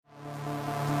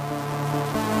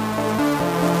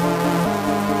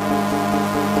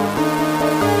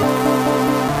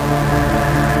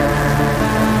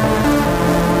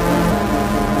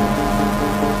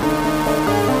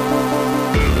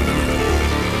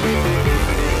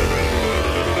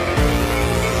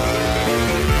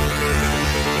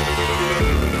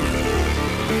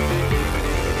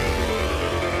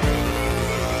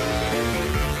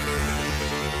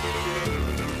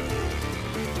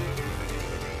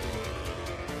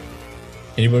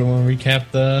Anybody want to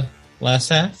recap the last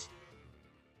half?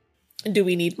 Do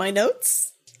we need my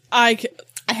notes? I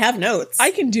have notes.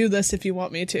 I can do this if you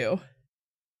want me to.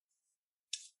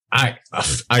 I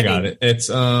got it. It's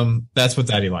that's what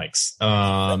Daddy likes.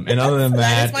 And other than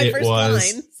that, it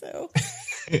was line, so.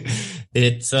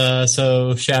 It's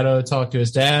so Shadow talked to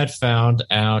his dad, found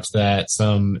out that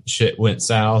some shit went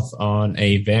south on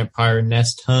a vampire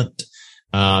nest hunt.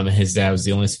 His dad was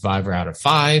the only survivor out of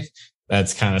 5.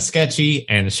 That's kind of sketchy,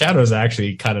 and Shadow's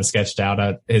actually kind of sketched out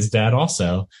at his dad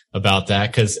also about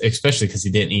that, especially because he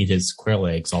didn't eat his quail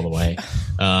eggs all the way,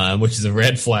 which is a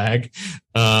red flag.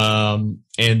 And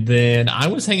then I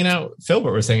was hanging out,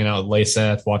 Filbert was hanging out with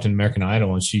Layseth watching American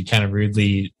Idol, and she kind of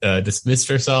rudely dismissed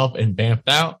herself and bamped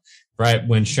out right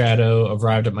when Shadow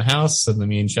arrived at my house. So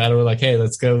me and Shadow were like, hey,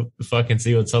 let's go fucking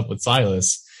see what's up with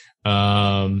Silas.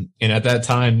 And at that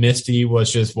time, Misty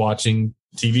was just watching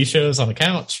TV shows on the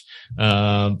couch.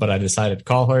 But I decided to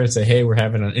call her and say, hey, we're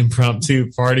having an impromptu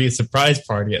party, a surprise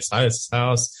party at Silas's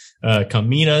house. Come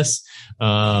meet us.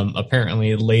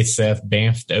 Apparently Layseth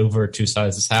bamfed over to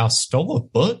Silas's house, stole a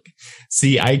book.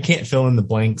 See, I can't fill in the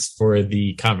blanks for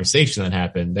the conversation that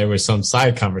happened. There was some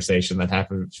side conversation that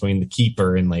happened between the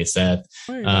keeper and Layseth.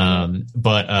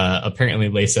 But apparently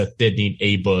Layseth did need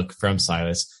a book from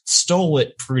Silas, stole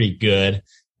it pretty good,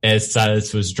 as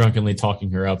Silas was drunkenly talking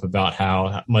her up about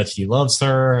how much he loves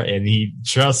her and he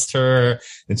trusts her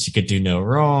and she could do no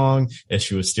wrong, as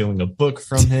she was stealing a book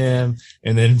from him.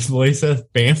 And then Layseth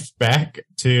bamfed back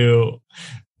to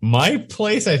my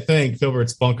place, I think,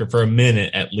 Filbert's bunker, for a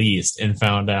minute at least, and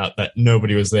found out that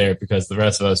nobody was there because the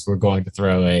rest of us were going to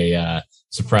throw a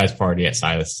surprise party at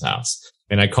Silas's house.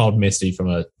 And I called Misty from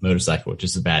a motorcycle, which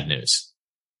is the bad news.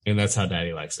 And that's how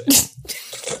Daddy likes it.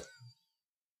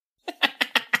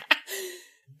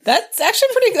 That's actually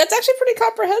pretty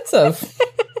comprehensive.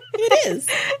 It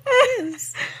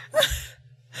is.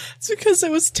 It's because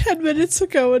it was 10 minutes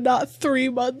ago and not 3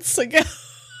 months ago.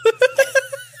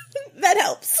 That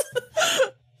helps.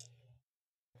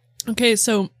 Okay,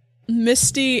 so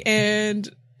Misty and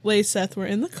Layseth were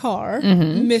in the car.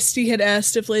 Mm-hmm. Misty had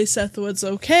asked if Layseth was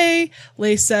okay.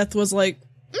 Layseth was like,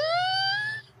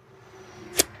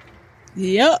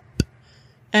 yep.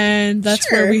 And that's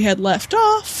Sure. where we had left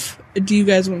off. Do you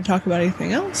guys want to talk about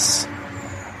anything else?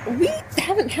 We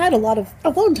haven't had a lot of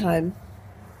alone time.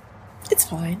 It's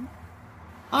fine.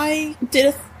 I did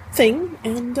a thing,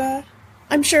 and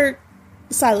I'm sure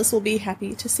Silas will be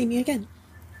happy to see me again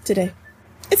today.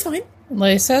 It's fine.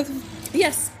 Layseth?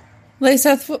 Yes.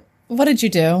 Layseth, what did you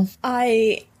do?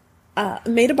 I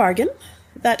made a bargain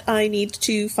that I need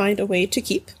to find a way to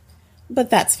keep, but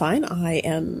that's fine. I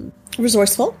am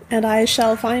resourceful, and I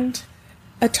shall find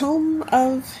a tome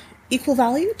of equal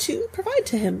value to provide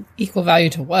to him. Equal value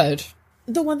to what?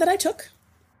 The one that I took.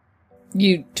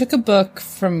 You took a book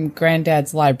from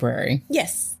Granddad's library.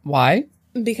 Yes. Why?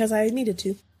 Because I needed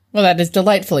to. Well, that is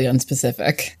delightfully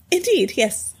unspecific. Indeed,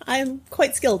 yes. I am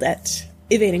quite skilled at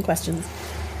evading questions.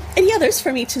 Any others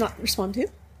for me to not respond to?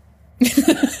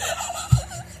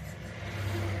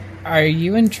 Are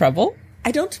you in trouble?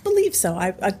 I don't believe so.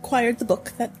 I acquired the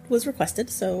book that was requested,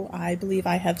 so I believe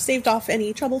I have saved off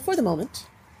any trouble for the moment.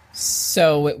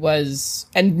 So it was...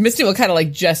 And Misty will kind of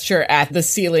like gesture at the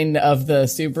ceiling of the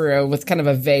Subaru with kind of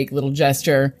a vague little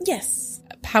gesture. Yes.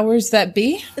 Powers that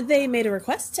be? They made a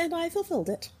request, and I fulfilled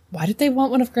it. Why did they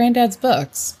want one of Granddad's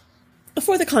books?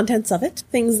 For the contents of it.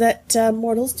 Things that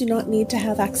mortals do not need to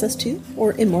have access to.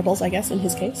 Or immortals, I guess, in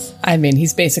his case. I mean,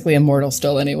 he's basically immortal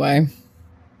still anyway.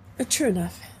 True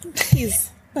enough.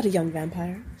 He's but a young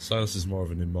vampire. Silas is more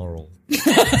of an immoral.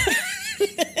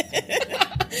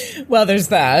 Well, there's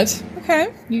that.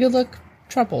 Okay. You look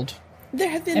troubled. There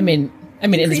have been I mean,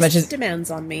 in as much as... demands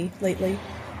on me lately.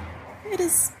 It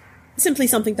is simply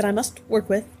something that I must work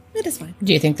with. It is fine.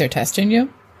 Do you think they're testing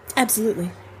you?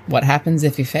 Absolutely. What happens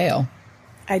if you fail?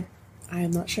 I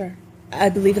am not sure. I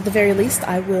believe at the very least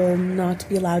I will not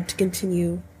be allowed to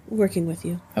continue working with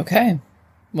you. Okay.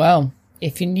 Well,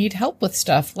 if you need help with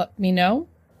stuff, let me know.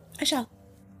 I shall.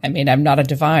 I mean, I'm not a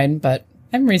divine, but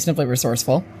I'm reasonably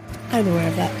resourceful. I'm aware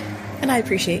of that. And I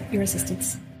appreciate your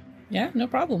assistance. Yeah, no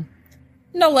problem.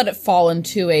 And I'll let it fall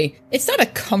into a... It's not a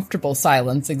comfortable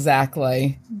silence,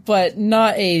 exactly. But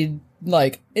not a,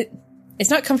 like...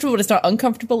 It's not comfortable, but it's not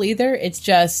uncomfortable either. It's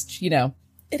just, you know...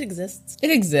 It exists.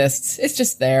 It exists. It's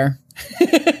just there.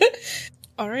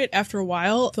 All right, after a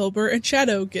while, Filbert and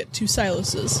Shadow get to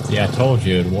Silas's. Yeah, I told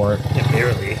you it'd work. Yeah,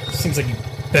 barely. Seems like you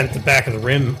bent the back of the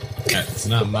rim. It's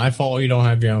not my fault you don't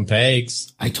have your own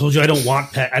pegs. I told you I don't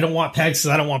want pegs because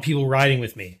I don't want people riding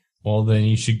with me. Well, then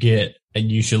you should get And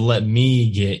you should let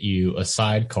me get you a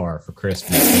sidecar for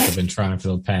Christmas, like I've been trying for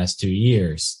the past 2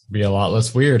 years. Be a lot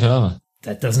less weird, huh?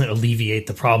 That doesn't alleviate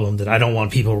the problem that I don't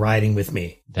want people riding with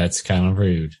me. That's kind of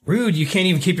rude. Rude, you can't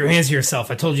even keep your hands to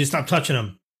yourself. I told you to stop touching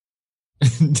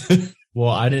them.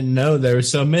 Well, I didn't know there were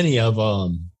so many of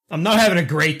them. I'm not having a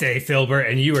great day, Filbert,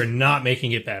 and you are not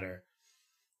making it better.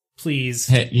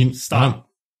 Please, stop.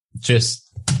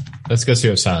 Let's go see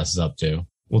what Silas is up to.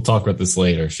 We'll talk about this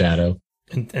later, Shadow.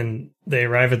 And they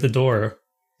arrive at the door,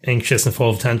 anxious and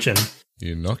full of tension.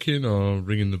 You knocking or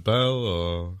ringing the bell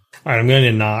or... All right, I'm going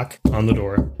to knock on the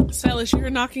door. Silas, you're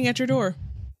knocking at your door.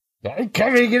 I'm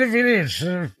coming in a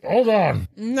minute. Hold on.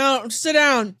 No, sit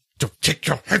down. Don't take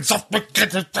your hands off my...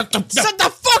 Sit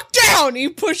the fuck down! He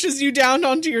pushes you down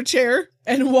onto your chair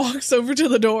and walks over to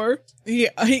the door. He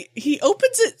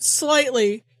opens it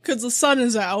slightly because the sun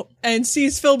is out and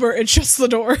sees Filbert and shuts the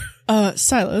door.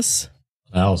 Silas.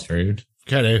 That was rude.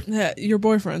 Kenny, Your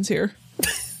boyfriend's here.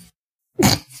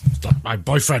 stop my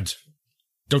boyfriend.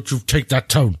 Don't you take that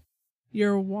tone.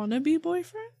 Your wannabe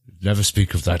boyfriend? Never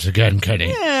speak of that again, Kenny.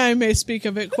 Yeah, I may speak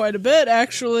of it quite a bit,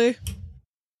 actually.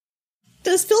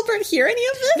 Does Filbert hear any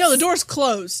of this? No, the door's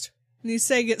closed. And he's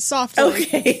saying it softly.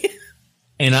 Okay.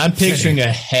 And I'm picturing a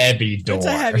heavy door It's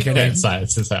a heavy door. inside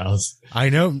his house. I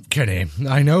know, Kenny.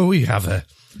 I know we have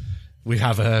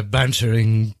a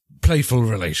bantering, playful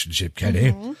relationship,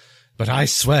 Kenny. Mm-hmm. But I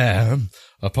swear,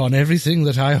 upon everything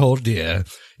that I hold dear,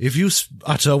 if you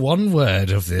utter one word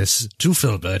of this to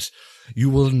Filbert, you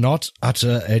will not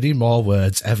utter any more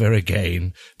words ever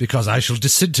again, because I shall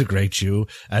disintegrate you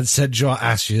and send your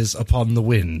ashes upon the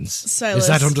winds. Silas. Is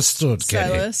that understood,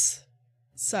 Kenny?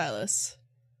 Silas.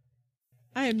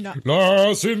 I am not.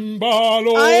 I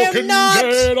am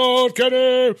not-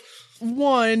 Kenny.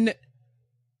 One,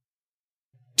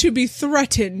 to be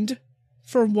threatened,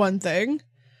 for one thing.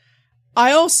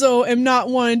 I also am not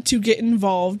one to get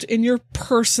involved in your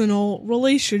personal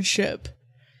relationship.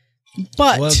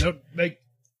 But Well, don't make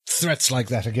threats like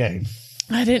that again.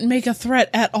 I didn't make a threat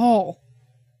at all.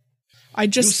 I You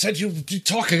just... said you'd be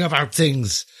talking about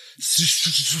things.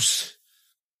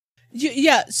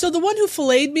 Yeah, so the one who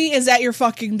filleted me is at your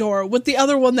fucking door with the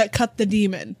other one that cut the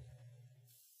demon.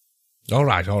 All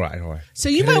right. So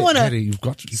you might want to... You've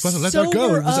got to let that go.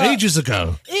 sober It was up. ages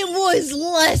ago. It was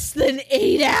less than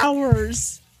 8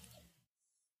 hours.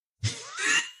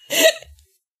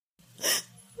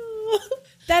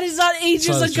 That is not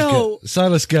ages ago.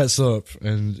 Silas gets up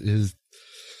and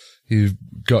he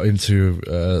got into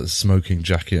a smoking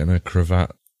jacket and a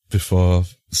cravat before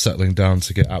settling down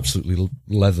to get absolutely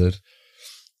leathered.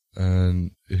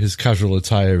 And his casual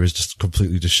attire is just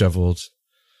completely disheveled.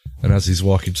 And as he's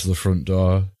walking to the front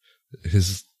door,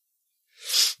 his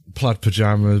plaid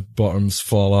pajama bottoms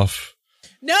fall off.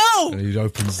 No! And he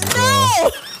opens the No!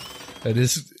 door. And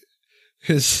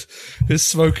his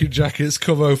smoking jacket's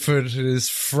come open and his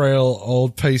frail,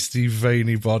 old, pasty,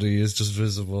 veiny body is just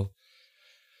visible.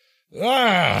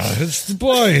 Ah, it's the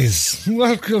boys.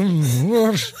 Welcome.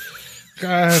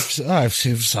 I'm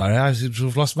sorry, I seem to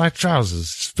have lost my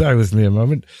trousers. Just bear with me a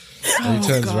moment. And he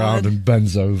turns around and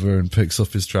bends over and picks up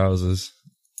his trousers,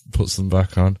 puts them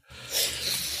back on.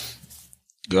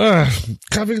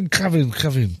 Come in. Come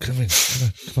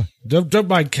on. Don't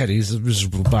mind Kenny, he's a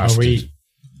miserable bastard.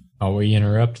 Are we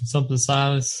interrupting something,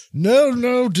 Silas?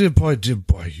 No, dear boy, you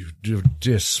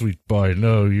dear sweet boy.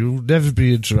 No, you'll never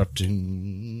be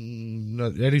interrupting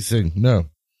anything. No.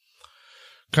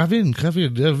 Come in.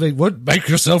 What? Make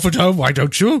yourself at home, why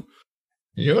don't you?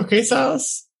 You okay,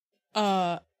 Silas?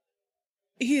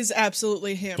 He is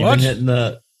absolutely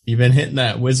hammered. You've been hitting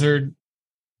that wizard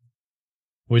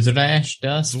ash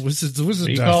dust? The wizard What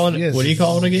do you dust, call it? yes. What do you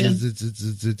call it again?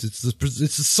 It's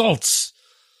the salts.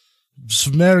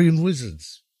 Sumerian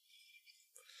wizards.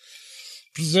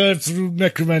 Preserved through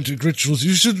necromantic rituals.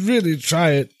 You should really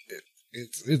try it.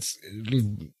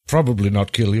 It'll probably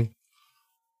not kill you.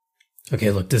 Okay,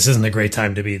 look, this isn't a great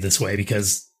time to be this way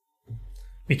because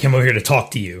we came over here to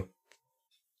talk to you.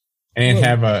 And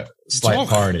have a slight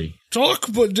party. Talk,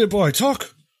 dear boy,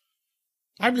 talk.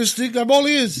 I'm listening. I'm all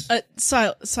ears.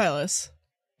 Silas,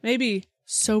 maybe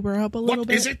sober up a little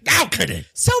bit. What is it now, Kenny?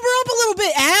 Sober up a little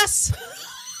bit, ass!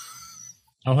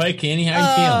 Oh, hey, Kenny, how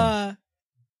you feeling?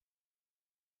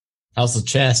 How's the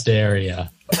chest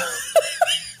area?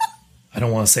 I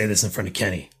don't want to say this in front of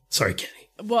Kenny. Sorry, Kenny.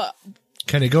 What?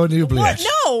 Kenny, go into your What? bliss.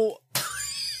 No!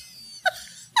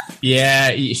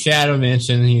 Yeah, Shadow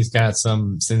mentioned he's got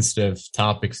some sensitive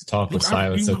topics to talk with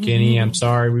Silas. So, Kenny, I'm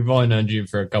sorry. We've only known you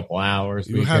for a couple hours.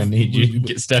 We're going to need you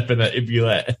to step in that if you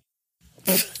let.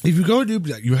 If you go and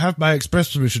you have my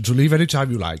express permission to leave any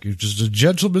time you like. It's just a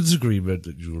gentleman's agreement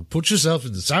that you will put yourself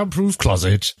in the soundproof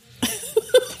closet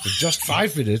for just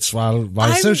 5 minutes while my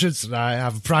associates and I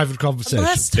have a private conversation.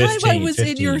 Last time I 15, was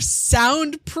in your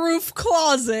soundproof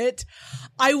closet,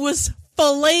 I was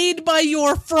filleted by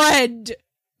your friend.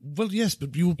 Well, yes,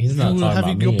 but you He's not were talking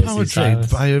having about your me, is power he, drained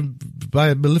Silas? by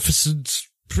a maleficent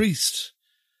priest.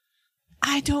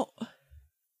 I don't.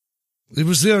 It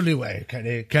was the only way,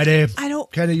 Kenny. I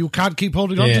don't. Kenny, you can't keep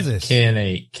holding on to this.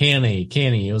 Kenny.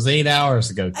 It was 8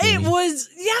 hours ago, Kenny. It was.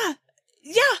 Yeah.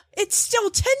 It's still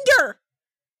tender.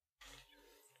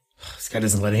 This guy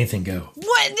doesn't let anything go.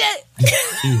 What?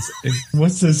 Jeez,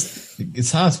 what's this?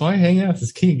 It's Hans. Why are you hanging out with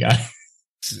this King guy?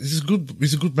 He's a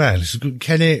good man. He's a good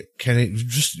Kenny.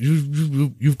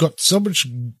 You've got so much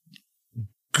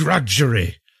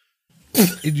grudgery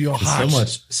in your heart.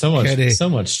 Kenny. So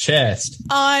much chest.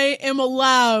 I am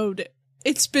allowed.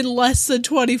 It's been less than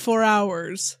 24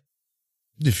 hours.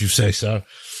 If you say so.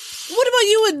 What about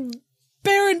you and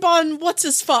Baron Von What's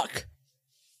His Fuck?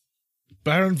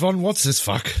 Baron Von What's His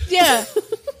Fuck? Yeah.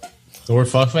 Lord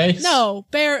Fuckface? No,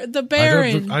 the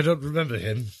Baron. I don't remember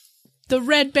him. The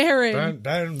Red Baron.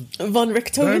 Baron Von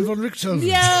Richthofen? Von Richthofen.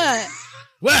 Yeah.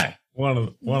 Where? One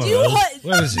of those.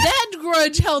 Where is he? That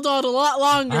grudge held on a lot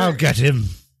longer. I'll get him.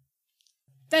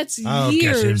 That's I'll get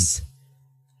years.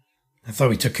 I thought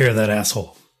we took care of that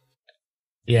asshole.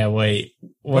 Yeah, wait.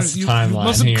 What's the You timeline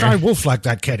mustn't here? cry wolf like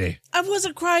that, Kenny. I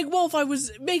wasn't crying wolf. I was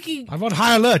making I'm on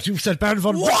high alert. You said Baron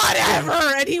Von... whatever,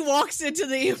 and he walks into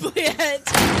the oubliette.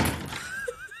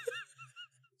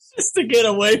 Just to get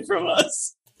away from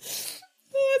us.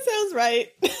 That sounds right.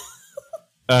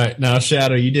 All right, now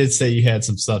Shadow, you did say you had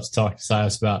some stuff to talk to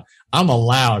Silas about. I'm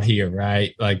allowed here,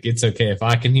 right? Like, it's okay if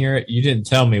I can hear it. You didn't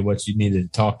tell me what you needed to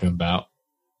talk to him about.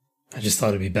 I just thought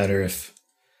it'd be better if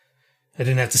I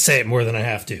didn't have to say it more than I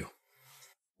have to.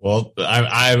 Well,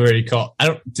 I already called.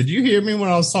 Did you hear me when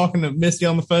I was talking to Misty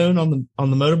on the phone on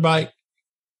the motorbike?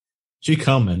 She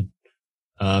coming.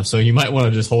 So you might want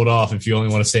to just hold off if you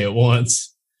only want to say it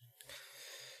once.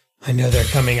 I know they're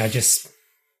coming. I just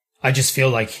feel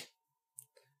like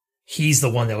he's the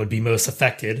one that would be most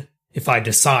affected if I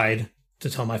decide to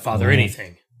tell my father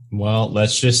anything. Well,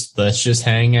 let's just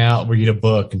hang out, read a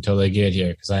book until they get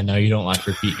here, because I know you don't like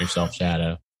repeating yourself,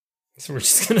 Shadow. So we're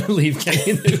just gonna leave Kenny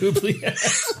in the oubliette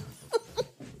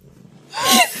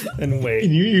and wait.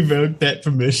 Can you evoke that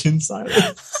permission,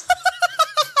 Silas?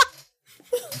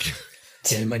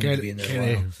 Kenny might need to be in there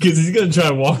a while. Because he's going to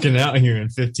try walking out here in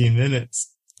 15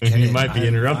 minutes. And he Kenny, might be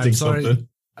interrupting I'm sorry. something.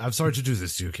 I'm sorry to do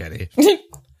this to you, Kenny.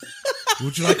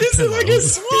 Would you like a This is pillow? like a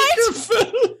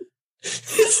speakerphone.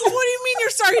 What do you mean you're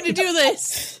starting to do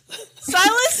this?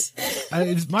 Silas?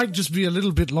 It might just be a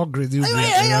little bit longer in the Wait,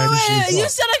 oubliette than I initially you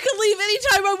thought. said I could leave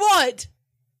anytime I want.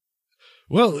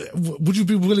 Well, would you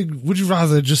be willing? Would you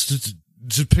rather just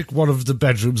to pick one of the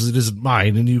bedrooms that isn't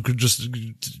mine, and you could just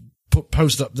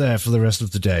post up there for the rest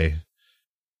of the day?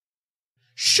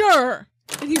 Sure.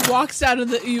 And he walks out of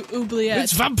the oubliette.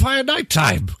 It's vampire night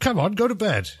time. Come on, go to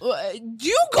bed.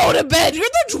 You go to bed. You're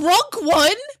the drunk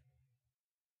one.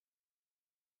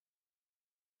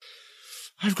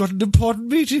 I've got an important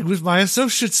meeting with my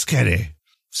associates, Kenny.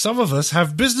 Some of us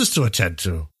have business to attend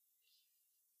to,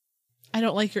 I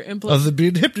don't like your implant. other than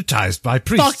being hypnotized by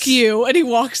priests. Fuck you. And he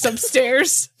walks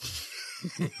upstairs.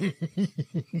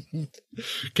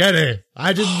 Kenny,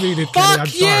 I didn't mean it, Kenny. I'm Fuck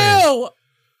sorry. you.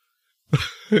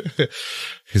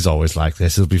 He's always like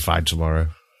this. He'll be fine tomorrow.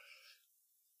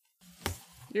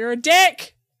 You're a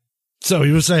dick. So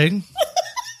you were saying?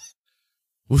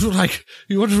 Would you like?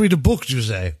 You want to read a book? Did you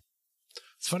say?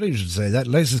 It's funny you should say that.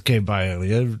 Laces came by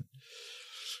earlier.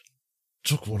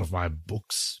 Took one of my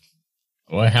books.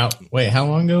 Wait, how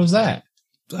long ago was that?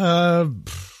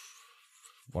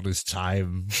 What is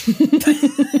time?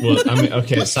 Well, I mean,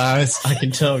 okay, Silas, I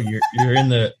can tell you're in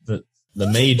the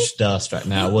mage dust right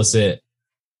now. Was it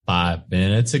 5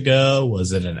 minutes ago?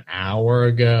 Was it an hour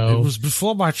ago? It was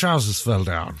before my trousers fell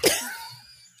down.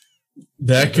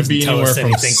 That could be Doesn't tell anywhere us from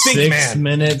anything. Think, 6 man.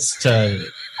 minutes to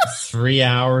 3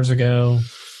 hours ago.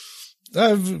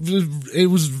 It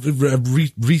was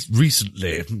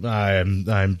recently.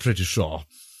 I'm pretty sure.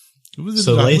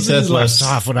 So Latheth the last was-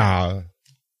 half an hour.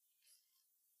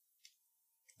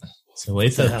 So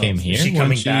Latheth came here. Is she when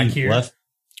coming she back here? Left?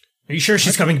 Are you sure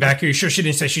she's coming back here? Are you sure she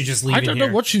didn't say she's just I leaving don't here?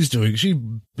 know what she's doing. She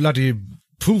bloody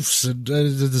poofs and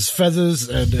there's feathers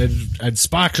and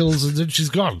sparkles, and then she's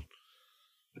gone.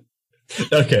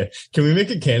 Okay, can we make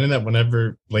it canon that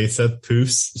whenever Latheth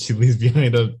poofs, she leaves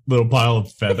behind a little pile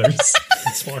of feathers?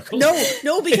 Sparkle.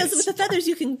 No, because with the feathers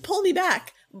you can pull me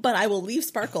back. but I will leave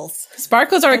sparkles.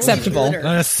 Sparkles are acceptable.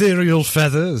 glitter. Ethereal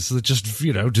feathers that just,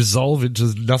 dissolve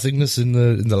into nothingness in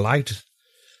the light.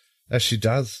 As she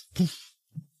does. Poof.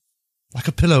 Like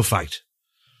a pillow fight.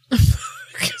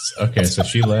 Okay, so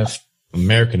she left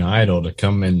American Idol to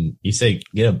come and you say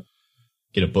get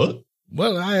a book?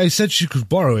 Well, I said she could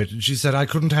borrow it, and she said I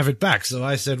couldn't have it back, so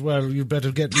I said, well, you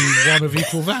better get me one of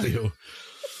equal value.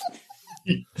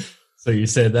 So you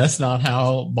said that's not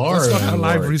how borrowing That's not how works.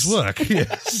 libraries work,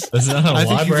 yes. That's not how I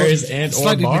think libraries you've and or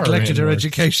slightly borrowing neglected her works.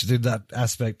 education in that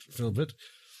aspect, Philbert.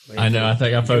 I know. I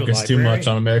think I focused too much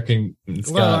on American.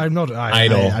 Well, I'm not.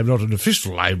 Idol. I'm not an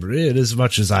official library, in as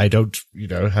much as I don't,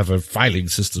 have a filing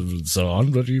system and so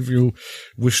on. But if you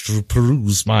wish to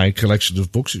peruse my collection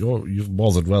of books, you're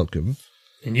more than welcome.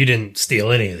 And you didn't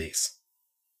steal any of these.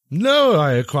 No,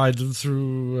 I acquired them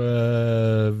through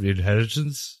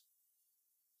inheritance.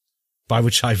 By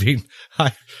which I mean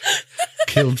I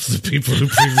killed the people who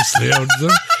previously owned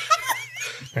them.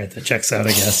 Right, that checks out,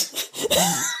 I guess.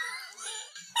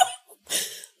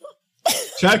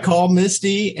 Should I call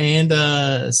Misty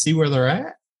and see where they're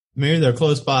at? Maybe they're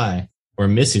close by, or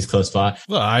Misty's close by.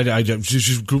 Well, I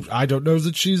don't know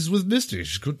that she's with Misty.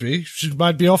 She could be. She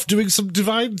might be off doing some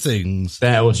divine things.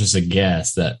 That was just a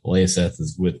guess that Layseth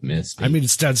is with Misty. I mean, it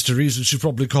stands to reason she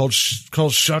probably calls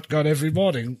shotgun every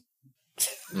morning,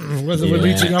 whether we're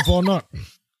Yeah. meeting up or not.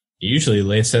 Usually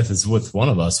Layseth is with one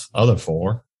of us, other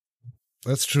four.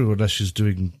 That's true, unless she's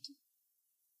doing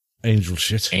angel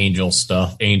shit. Angel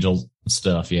stuff,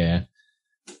 yeah.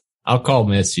 I'll call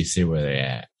Misty, see where they're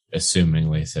at, assuming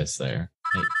Layseth's there.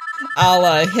 Hey.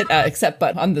 I'll hit accept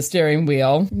button on the steering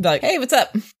wheel. Be like, hey, what's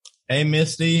up? Hey,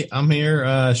 Misty, I'm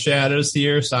here. Shadow's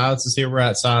here. Silence is here. We're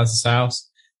at Silence's house.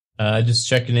 Just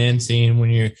checking in, seeing when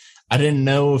you're. I didn't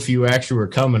know if you actually were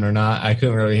coming or not. I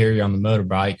couldn't really hear you on the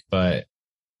motorbike, but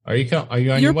are you on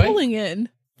You're your way? pulling in.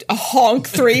 A honk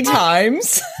 3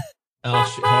 times. Oh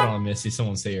shit! Hold on, Misty.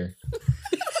 Someone's here.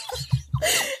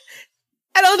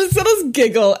 And I'll just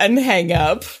giggle and hang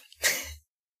up.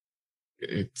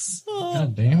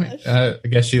 God damn it! I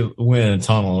guess you went in a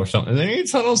tunnel or something. Are there any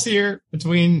tunnels here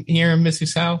between here and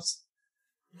Misty's house?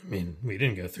 I mean, we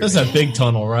didn't go through That's it. a big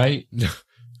tunnel, right?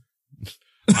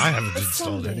 I haven't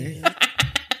installed any.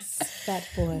 That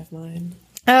boy of mine.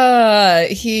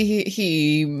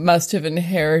 He must have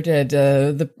inherited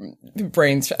the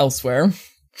brains elsewhere.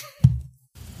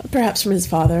 Perhaps from his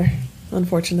father,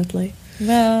 unfortunately.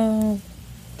 Well,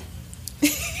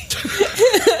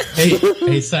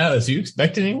 Hey, Silas, you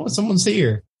expecting anyone? Someone's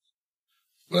here.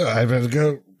 Well, I better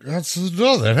go answer the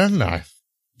door then, hadn't I?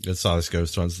 And Silas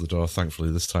goes to answer the door.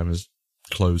 Thankfully, this time his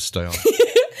clothes stay on.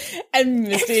 and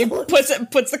Misty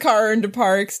puts the car into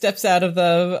park, steps out of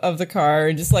the car,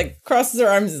 and just crosses her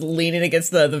arms, leaning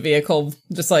against the vehicle,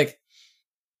 just like.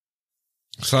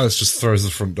 Silas just throws the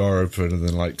front door open and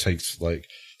then takes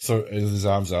his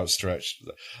arms outstretched.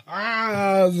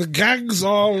 The gang's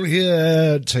all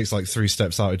here. Takes 3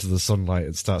 steps out into the sunlight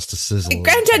and starts to sizzle.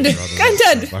 Granddad!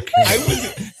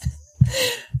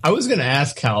 I was going to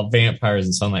ask how vampires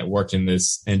and sunlight worked in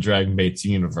Dragon Bait's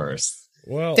universe.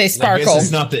 Well, They I sparkle. guess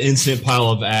it's not the instant pile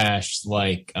of ash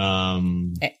I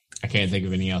can't think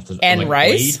of any else. And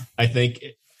rice? Blade, I think.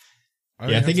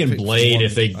 I I think in Blade,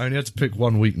 I only had to pick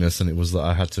one weakness, and it was that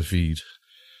I had to feed.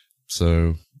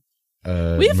 So,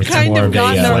 We've It's kind more of of a,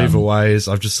 gotten our flavor wise,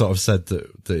 I've just sort of said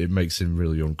that it makes him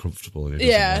really uncomfortable. And he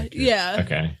doesn't yeah, like it. yeah,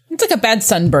 Okay. It's like a bad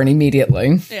sunburn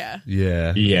immediately. yeah.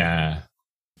 Yeah. Yeah.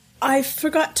 I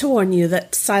forgot to warn you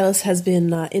that Silas has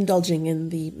been indulging in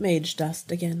the mage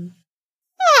dust again.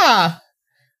 Ah!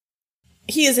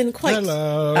 He is in quite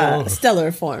Hello.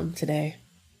 stellar form today.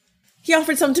 He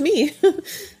offered some to me.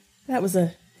 That was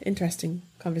a interesting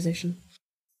conversation.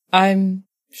 I'm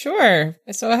sure.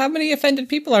 So how many offended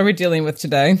people are we dealing with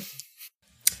today?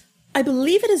 I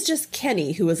believe it is just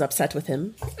Kenny who is upset with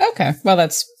him. Okay. Well,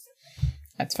 that's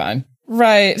fine.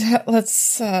 Right.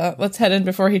 Let's head in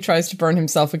before he tries to burn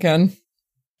himself again.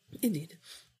 Indeed.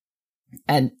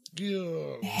 And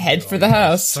Yeah. head for the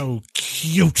house. So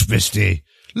cute, Misty.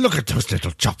 Look at those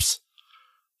little chops.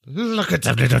 Look at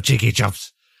them little cheeky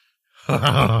chops.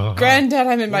 Granddad,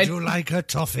 I'm in my... Would you like a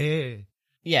toffee?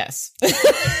 Yes.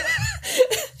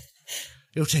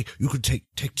 You can take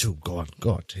 2. Go on,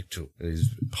 take 2. And he's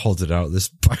holding out this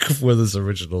pack of Withers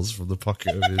originals from the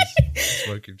pocket of his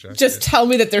smoking jacket. Just tell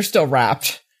me that they're still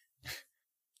wrapped.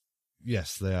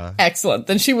 Yes, they are. Excellent.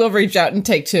 Then she will reach out and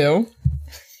take 2.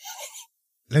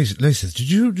 Lisa,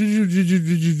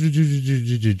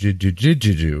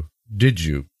 did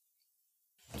you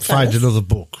find another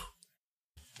book?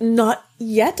 Not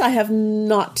yet. I have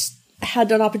not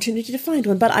had an opportunity to find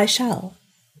one, but I shall.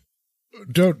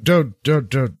 Don't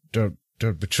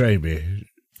betray me,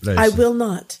 Laces. I will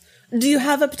not. Do you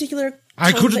have a particular...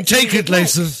 I tone couldn't that you take would it, like?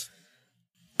 Laces.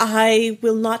 I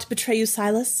will not betray you,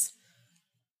 Silas.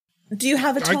 Do you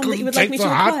have a tone that you couldn't would like take me to the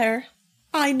heart. acquire?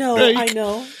 I know, Break. I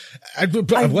know. I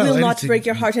will not break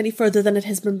your heart any further than it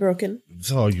has been broken.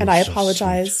 Oh, And I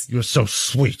apologize. You're so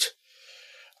sweet.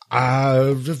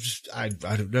 I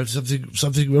don't know,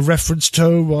 something, a reference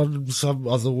tome on some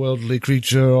otherworldly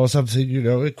creature or something,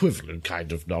 equivalent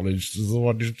kind of knowledge to the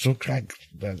one you took.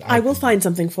 I will find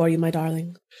something for you, my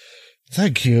darling.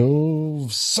 Thank you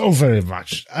so very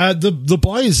much. The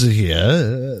boys are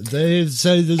here. They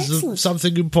say there's Excellent.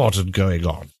 something important going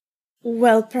on.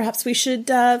 Well, perhaps we should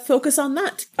focus on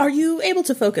that. Are you able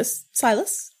to focus,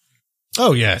 Silas?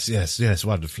 Oh, yes,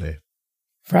 wonderfully.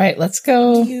 Right, let's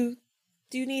go. Do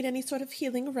you need any sort of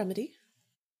healing remedy?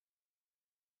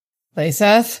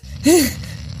 Layseth?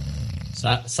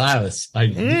 Silas,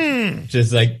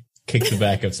 just kick the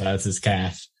back of Silas's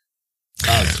calf.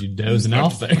 Oh, you dozing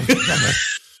off there.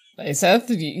 Layseth,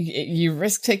 you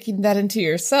risk taking that into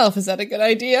yourself. Is that a good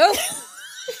idea?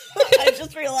 I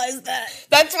just realized that.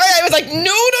 That's why I was like,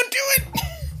 no, don't do it.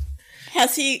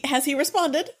 Has he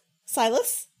responded,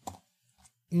 Silas?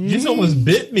 He just almost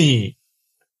bit me.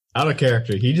 Out of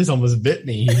character. He just almost bit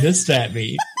me. He hissed at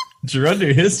me.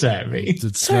 Gerundu hissed at me.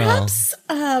 Did smell.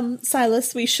 Perhaps,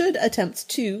 Silas, we should attempt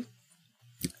to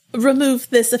remove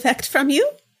this effect from you.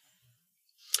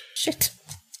 Shit.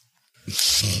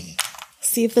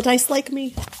 See if the dice like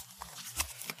me.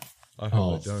 I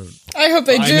hope they don't. I hope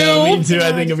they do. I know, me too.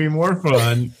 I think it'll be more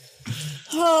fun.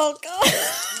 Oh, God.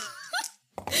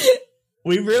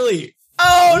 We really...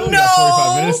 Oh, we only no!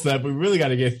 got 45 minutes left. We really got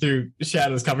to get through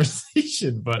Shadow's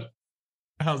conversation, but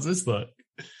how's this look?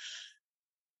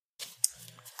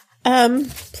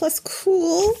 Plus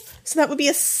cool. So that would be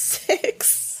a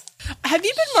 6. Have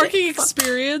you been marking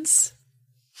experience?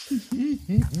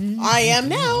 I am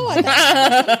now. I'm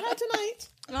actually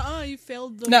tonight. You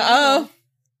failed the Nuh-uh.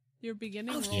 your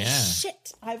beginning roll. Yeah.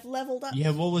 Shit, I've leveled up.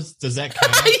 Yeah, does that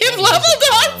count? You've leveled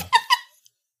up!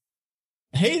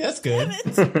 Hey, that's good.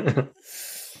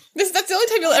 That's the only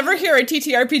time you'll ever hear a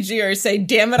TTRPGer say,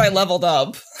 damn it, I leveled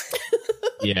up.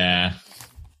 Yeah.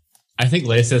 I think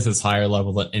Laces is higher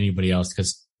level than anybody else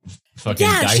because fucking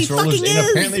Yeah, she dice rollers fucking and is.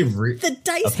 apparently The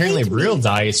dice apparently hate real me.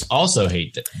 dice also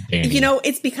hate Danny.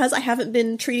 It's because I haven't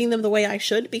been treating them the way I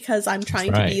should because I'm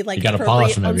trying That's to be right. like You gotta appropriate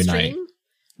polish them on every stream. night.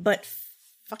 But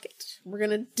fuck it, we're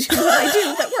gonna do what I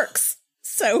do that works.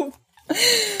 So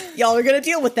y'all are gonna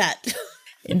deal with that.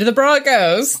 Into the bra it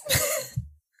goes.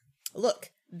 Look,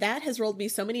 that has rolled me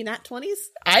so many nat 20s.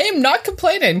 I am not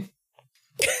complaining.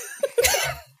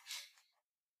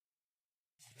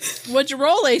 What'd you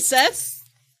roll, Seth?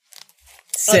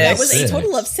 That was Six. a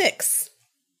total of 6.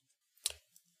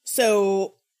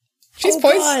 So She's oh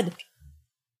poised. God.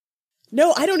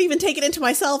 No, I don't even take it into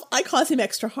myself. I cause him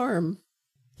extra harm.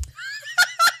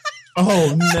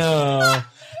 Oh no!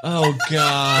 Oh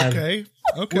god! Okay.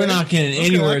 We're not getting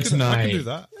anywhere I tonight. can do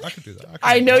that. I can do that.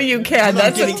 I know you can. We're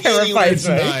not That's what getting anywhere terrifies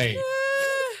me. tonight.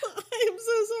 I am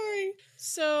so sorry.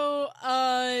 So,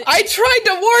 I tried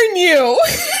to warn you.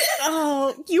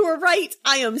 Oh, you were right.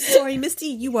 I am sorry, Misty.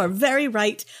 You are very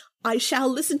right. I shall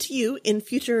listen to you in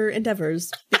future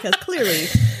endeavors because clearly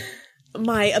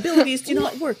my abilities do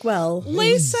not work well.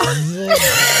 Lisa.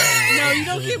 No, you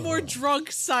don't get more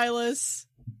drunk, Silas.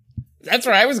 That's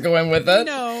where I was going with it.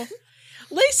 No.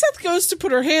 Layseth goes to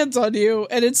put her hands on you,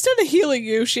 and instead of healing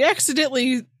you, she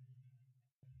accidentally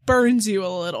burns you a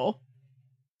little.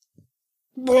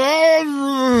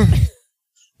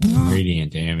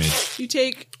 Radiant damage. You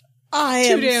take I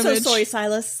 2 am so damage. sorry,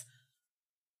 Silas.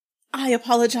 I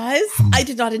apologize. I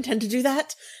did not intend to do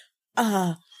that.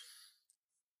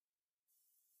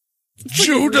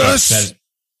 Judas!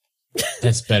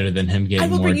 That's better than him I getting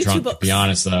will more bring you 2 drunk, to books. be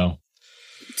honest, though.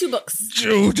 2 books.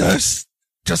 Judas!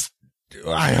 Just,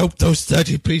 I hope those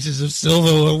 30 pieces of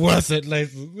silver were worth it,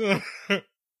 Lathan.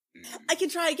 I can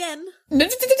try again. No,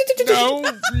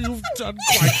 you've done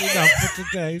quite enough for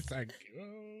today, thank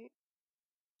you.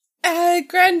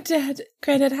 Granddad,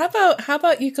 how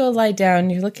about you go lie down?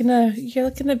 You're looking a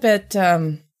bit.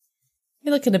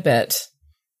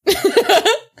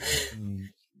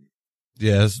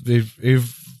 Yes, he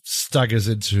staggers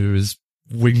into his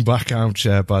wingback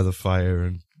armchair by the fire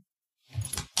and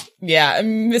Yeah,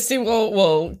 and Misty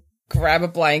will grab a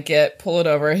blanket, pull it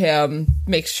over him,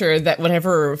 make sure that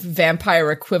whatever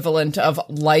vampire equivalent of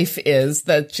life is,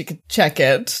 that she could check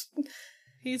it.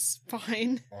 He's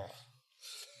fine.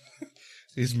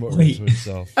 he's muttering to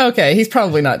himself. Okay, he's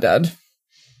probably not dead.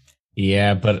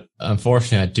 Yeah, but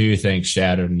unfortunately, I do think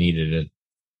Shadow needed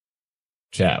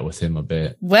chat with him a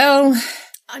bit. Well,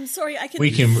 I'm sorry, I can.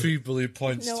 We can. Feebly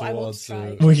points No, I won't towards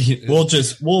try.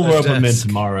 We'll a rope him in desk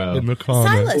tomorrow. in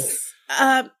Makana.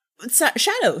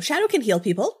 Silas, Shadow can heal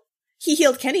people. He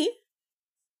healed Kenny.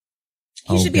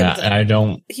 He should be able to I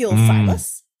don't heal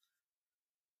Silas.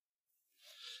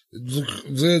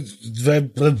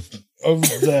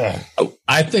 Over there.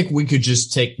 I think we could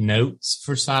just take notes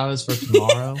for Silas for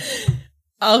tomorrow.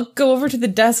 I'll go over to the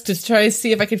desk to try to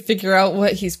see if I can figure out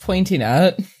what he's pointing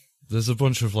at. There's a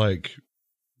bunch of like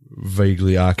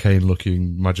vaguely arcane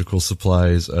looking magical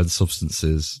supplies and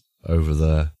substances over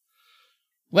there.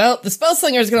 Well, the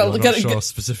spellslinger's gonna I'm look not at sure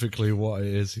specifically what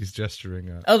it is he's gesturing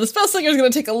at. Oh, the spellslinger's gonna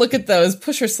take a look at those,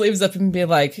 push her sleeves up, and be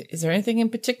like, "Is there anything in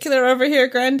particular over here,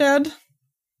 Granddad?"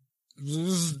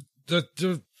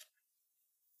 The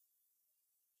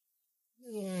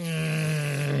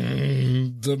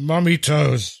mummy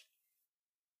toes.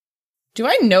 Do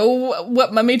I know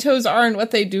what mummy toes are and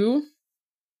what they do?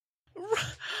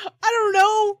 I don't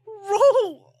know.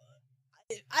 Roll.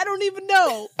 I don't even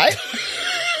know.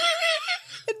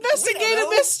 Investigate a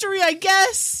mystery, I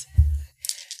guess.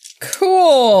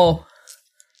 Cool.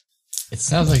 It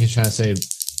sounds like you're trying to say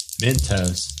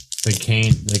Mentos,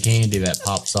 the candy that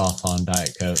pops off on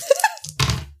Diet Coke.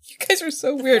 You guys are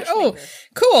so weird. Oh,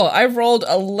 cool. I rolled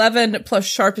 11 plus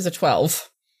sharp is a 12.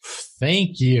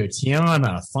 Thank you,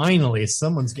 Tiana. Finally,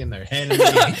 someone's getting their head in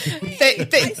the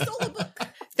I stole a book.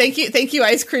 Thank you,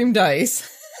 ice cream dice.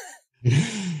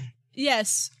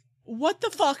 Yes. What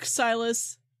the fuck,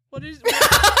 Silas? What is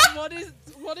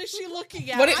she looking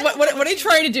at? What are you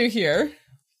trying to do here?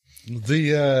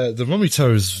 The mummy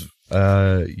toes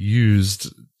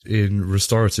used in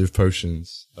restorative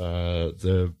potions.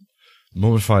 The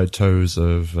mummified toes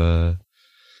of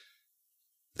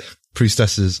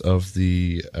priestesses of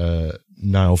the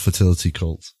Nile fertility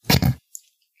cult.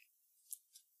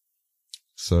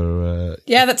 So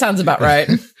Yeah, that sounds about right.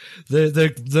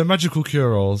 they're magical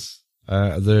cure-alls.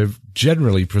 They're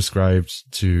generally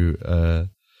prescribed to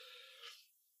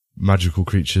magical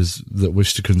creatures that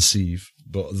wish to conceive,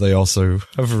 but they also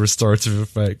have a restorative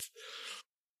effect.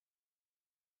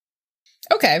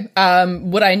 Okay.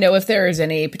 Would I know if there is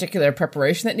any particular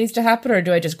preparation that needs to happen, or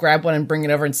do I just grab one and bring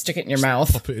it over and stick it in your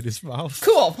mouth? Pop it in his mouth.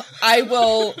 Cool. I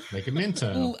will. Make a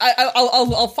Mento.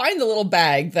 I'll find the little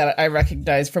bag that I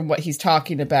recognize from what he's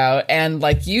talking about, and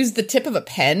like use the tip of a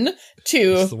pen to.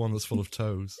 It's the one that's full of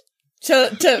toes.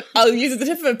 I'll use the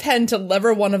tip of a pen to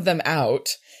lever one of them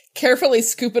out. Carefully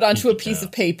scoop it onto a piece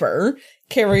of paper.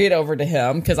 Carry it over to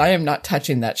him because I am not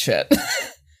touching that shit.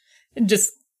 And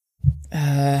just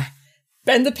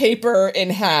bend the paper in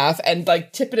half and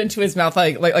like tip it into his mouth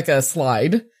like a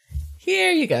slide.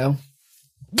 Here you go.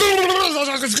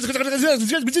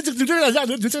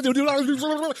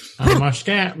 I'm a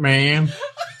scat man.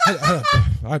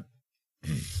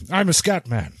 I'm a scat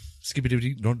man.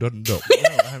 Skippy no.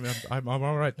 I'm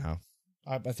all right now.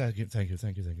 Thank you.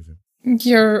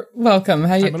 You're welcome.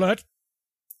 I'm alert.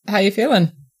 How you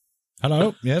feeling?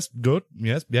 Hello. Yes. Good.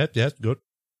 Yes. Good.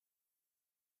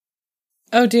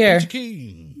 Oh dear.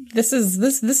 Keen. This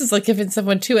is like giving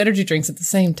someone 2 energy drinks at the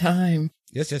same time.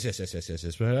 Yes.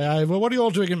 Well, what are you all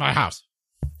doing in my house?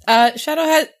 Shadow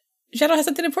has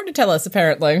something important to tell us,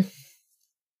 apparently.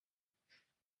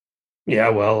 Yeah,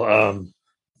 well,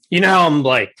 you know how I'm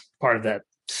like part of that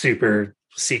super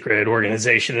secret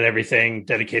organization and everything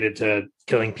dedicated to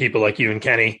killing people like you and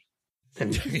Kenny,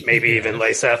 and maybe even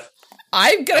Laceth.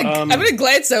 I'm gonna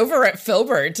glance over at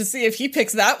Filbert to see if he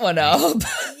picks that one up.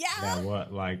 Yeah,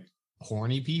 what, like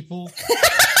horny people?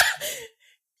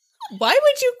 Why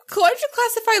would you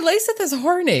classify Laceth as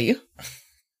horny?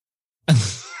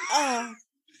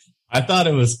 I thought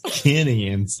it was Kenny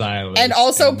and Silas. And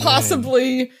also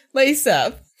possibly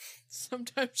Laceth.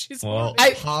 Sometimes she's well,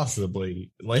 horny.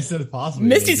 possibly. Laceth possibly.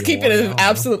 Misty's keeping an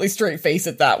absolutely straight face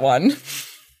at that one.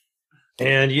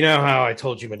 And you know how I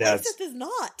told you my dad's Laceth is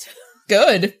not.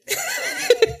 Good.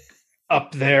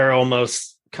 up there,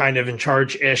 almost kind of in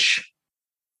charge-ish.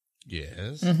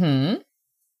 Yes. Mm-hmm.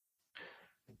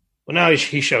 Well, now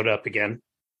he showed up again,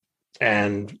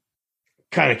 and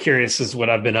kind of curious as what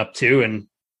I've been up to. And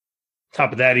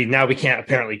top of that, now we can't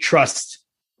apparently trust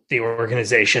the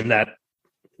organization that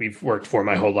we've worked for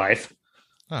my whole life.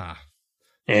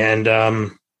 And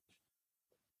well,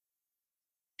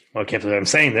 I can't believe I'm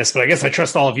saying this, but I guess I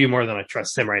trust all of you more than I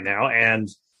trust him right now. And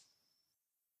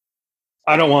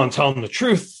I don't want to tell him the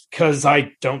truth because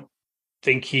I don't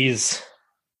think he'd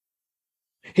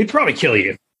probably kill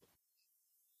you.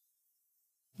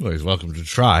 Well, he's welcome to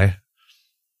try.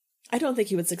 I don't think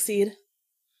he would succeed.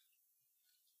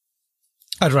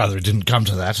 I'd rather it didn't come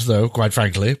to that, though, quite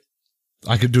frankly.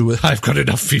 I've got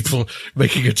enough people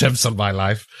making attempts on my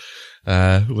life,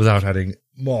 without adding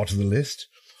more to the list.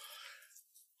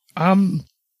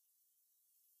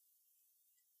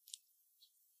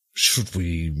 Should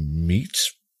we meet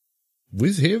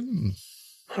with him?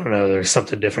 I don't know. There's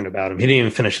something different about him. He didn't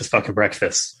even finish his fucking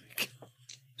breakfast.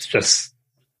 It's just.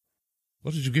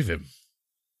 What did you give him?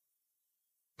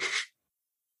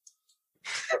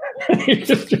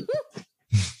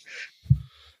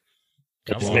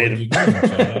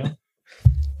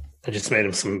 I just made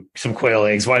him some quail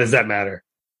eggs. Why does that matter?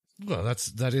 Well,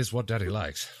 that is what Daddy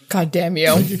likes. God damn you.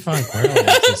 Where'd you find quail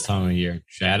eggs this time of year?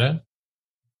 Shadow?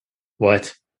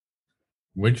 What?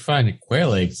 Where'd you find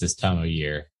quail eggs this time of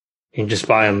year? You can just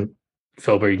buy them,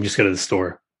 Filbert. You can just go to the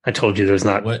store. I told you there's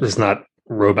not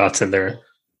robots in there.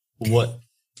 What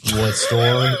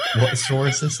store? What store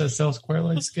is this that sells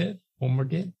quail eggs? Good. One more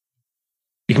good.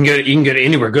 You can go to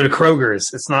anywhere. Go to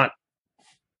Kroger's. It's not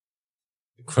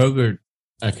Kroger.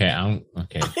 Okay,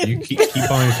 okay. You keep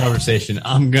on your conversation.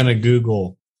 I'm gonna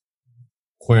Google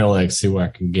quail eggs. See if I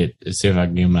can get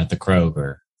them at the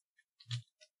Kroger.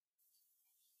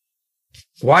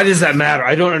 Why does that matter?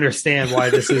 I don't understand why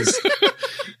this is.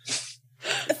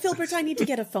 Filbert, I need to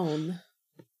get a phone.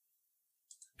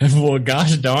 Well,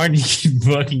 gosh darn, you keep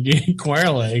fucking getting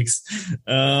quail eggs.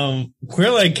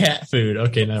 Quail egg cat food.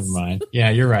 Okay, never mind.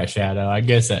 Yeah, you're right, Shadow. I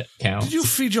guess that counts. Did you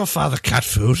feed your father cat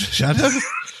food, Shadow?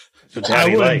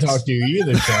 I wouldn't talk to you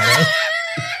either, Shadow.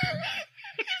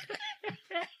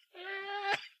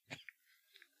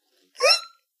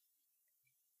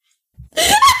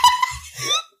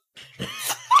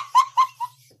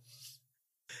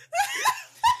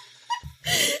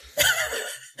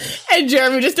 And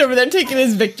Jeremy just over there taking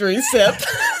his victory sip.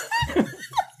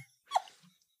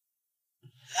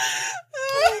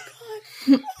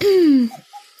 Oh, God.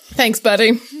 Thanks,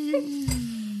 buddy.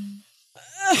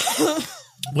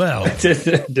 Well, I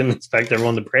didn't expect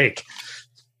everyone to break.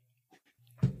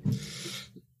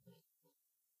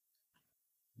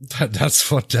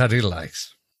 That's what Daddy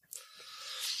likes.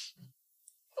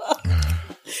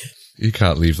 You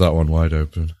can't leave that one wide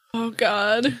open. Oh,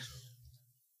 God.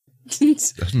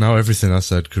 Now everything I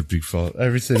said could be followed.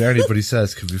 Everything anybody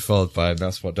says could be followed by, and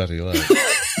that's what Daddy likes.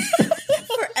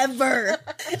 Forever.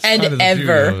 And Kind of the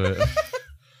ever. beauty of it.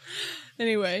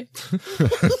 Anyway.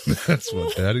 That's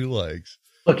what Daddy likes.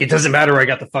 Look, it doesn't matter where I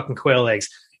got the fucking quail eggs.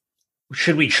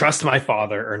 Should we trust my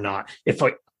father or not? If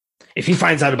he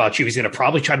finds out about you, he's going to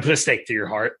probably try to put a stake through your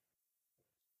heart.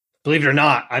 Believe it or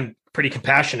not, I'm pretty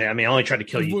compassionate. I mean, I only tried to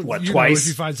kill you, Well, twice? if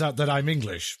he finds out that I'm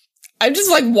English. I'm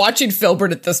just like watching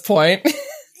Filbert at this point.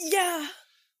 Yeah.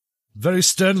 Very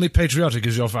sternly patriotic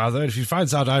is your father. If he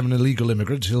finds out I'm an illegal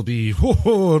immigrant, he'll be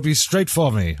straight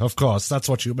for me. Of course, that's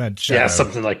what you meant, Shadow. Yeah,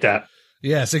 something like that.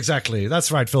 Yes, exactly.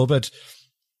 That's right, Filbert.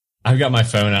 I've got my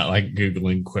phone out, like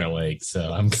Googling quail eggs,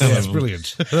 so I'm kind Yes, of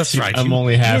brilliant. That's right. I'm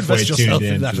only halfway invest yourself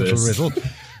tuned in that into little this.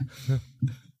 riddle.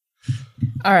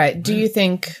 All right. Do you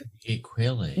think, Eat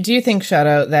quail eggs.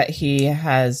 Shadow, that he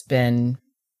has been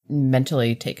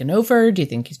mentally taken over? Do you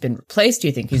think he's been replaced? Do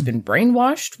you think he's been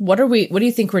brainwashed? What do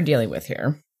you think we're dealing with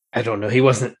here? I don't know.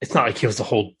 It's not like he was a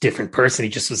whole different person. He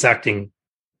just was acting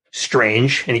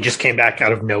strange, and he just came back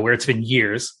out of nowhere. It's been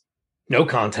years. No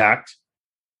contact.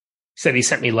 He said he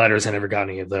sent me letters. I never got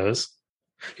any of those.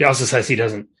 He also says he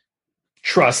doesn't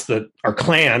trust our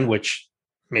clan, which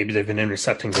maybe they've been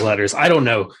intercepting the letters. I don't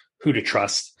know who to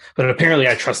trust, but apparently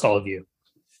I trust all of you.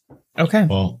 Okay.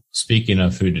 Well, speaking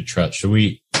of who to trust, should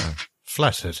we?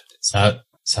 Flattered. So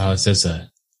it says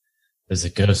there's a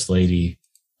ghost lady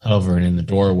hovering in the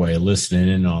doorway, listening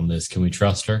in on this. Can we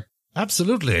trust her?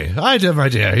 Absolutely. Hi there, my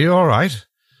dear. You all right?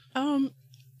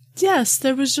 Yes,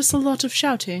 there was just a lot of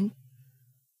shouting.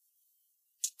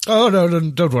 Oh, no,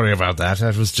 don't worry about that.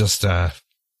 That was just, Silas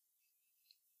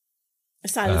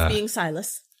being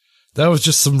Silas. that was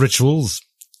just some rituals.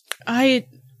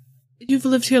 You've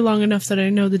lived here long enough that I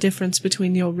know the difference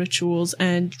between your rituals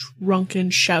and drunken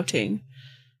shouting.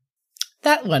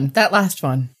 That last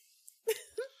one.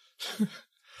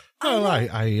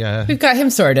 Oh, We've got him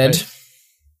sorted.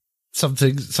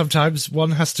 Sometimes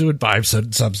one has to imbibe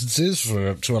certain substances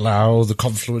to allow the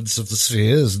confluence of the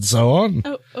spheres and so on.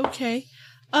 Oh, okay.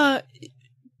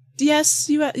 Yes,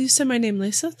 you said my name,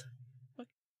 Laseth?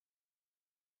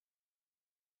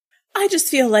 I just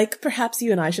feel like perhaps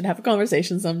you and I should have a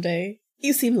conversation someday.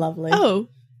 You seem lovely. Oh,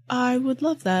 I would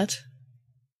love that.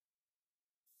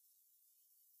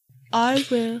 I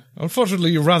will.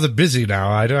 Unfortunately, you're rather busy now,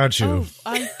 aren't you?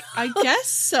 Oh, I guess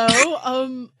so.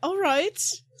 All right.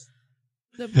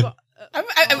 I'm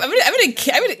gonna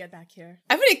Get back here.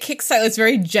 kick Silas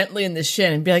very gently in the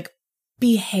shin and be like,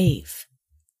 behave.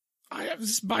 This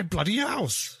is my bloody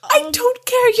house. I don't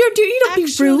care. You don't be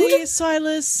Actually, rude.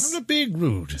 Silas. I'm not being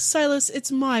rude. Silas,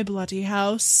 it's my bloody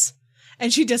house.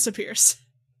 And she disappears.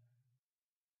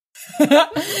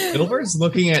 Gilbert's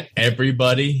looking at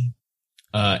everybody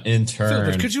in turn.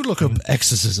 Philbert, could you look up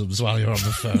exorcisms while you're on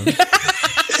the phone?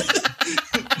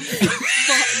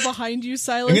 Behind you, I'm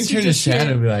Silas. gonna turn to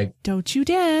Shadow and be like, Don't you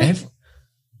dare.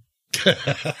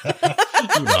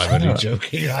 I'm only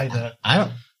joking. I know.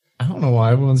 I don't know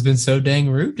why everyone's been so dang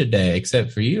rude today,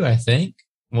 except for you, I think.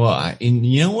 Well, and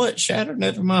you know what, Shadow?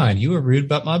 Never mind. You were rude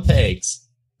about my pegs.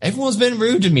 Everyone's been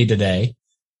rude to me today.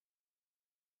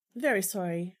 Very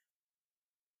sorry.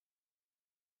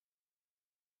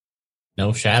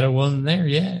 No, Shadow wasn't there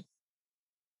yet.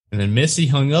 And then Missy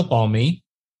hung up on me.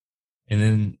 And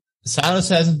then Silas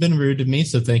hasn't been rude to me,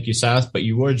 so thank you, Silas, but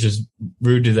you were just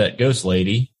rude to that ghost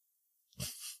lady.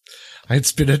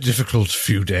 It's been a difficult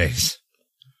few days.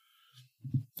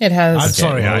 It has. I'm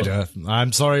sorry, well- Ida.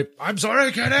 I'm sorry. I'm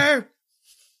sorry, Kenny.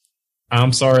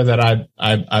 I'm sorry that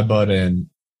I butt in.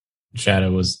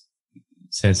 Shadow was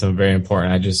saying something very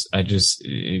important.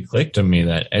 It clicked on me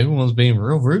that everyone's being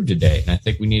real rude today. And I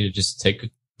think we need to just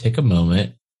take a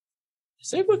moment.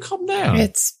 Say, everyone calm down.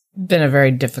 It's been a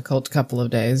very difficult couple of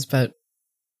days, but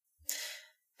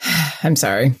I'm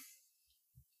sorry.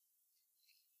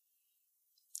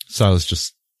 Silas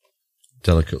just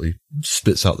delicately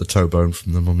spits out the toe bone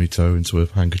from the mummy toe into a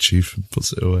handkerchief and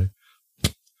puts it away.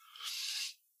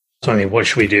 So, I mean, what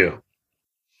should we do?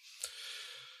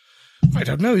 I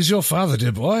don't know. He's your father,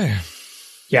 dear boy.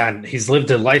 Yeah, and he's lived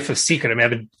a life of secret. I mean, I've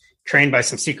been trained by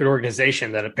some secret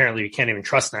organization that apparently we can't even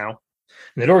trust now.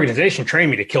 And that organization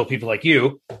trained me to kill people like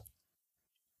you.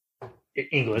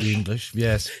 English,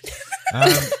 yes.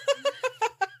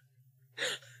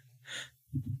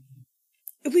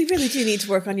 We really do need to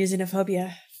work on your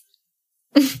xenophobia.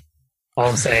 All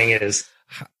I'm saying is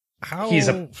How he's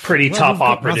a pretty well, top we've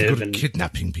got rather operative. good at And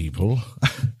kidnapping people.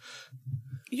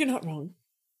 You're not wrong.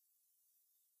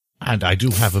 And I do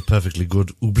have a perfectly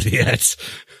good oubliette.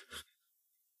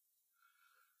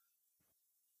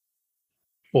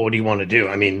 well, what do you want to do?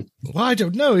 I mean, Well, I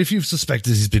don't know. If you've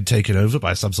suspected he's been taken over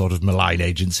by some sort of malign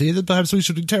agency, then perhaps we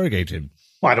should interrogate him.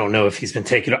 I don't know if he's been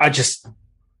taken.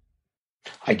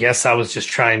 I guess I was just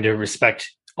trying to respect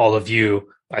all of you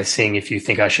by seeing if you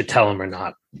think I should tell him or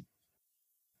not.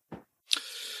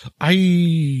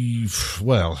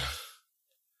 Well,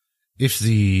 if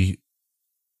the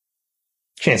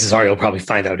Chances are you'll probably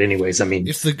find out anyways. I mean,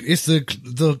 If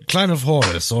the clan of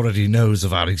Horus already knows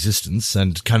of our existence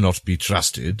and cannot be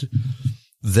trusted,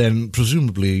 then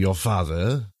presumably your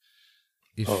father.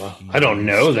 I don't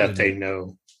know that they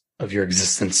know of your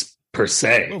existence per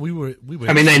se. Well, we were.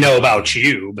 I mean, they know about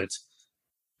you, but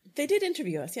They did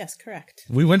interview us, yes, correct.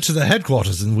 We went to the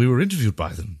headquarters and we were interviewed by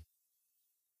them.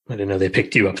 I didn't know they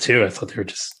picked you up too. I thought they were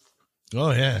just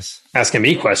Oh yes. asking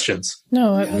me questions.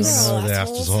 No, it was. all They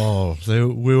asked assholes. us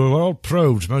all. We were all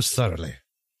probed most thoroughly.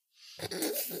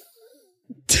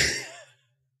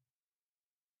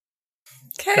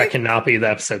 Okay. That cannot be the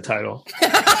episode title.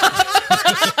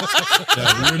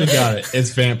 No, we already got it. It's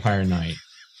Vampire Night.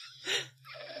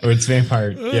 Or it's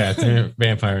Vampire. Yeah, it's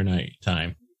Vampire Night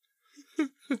time.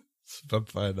 It's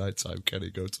vampire night time. Kenny,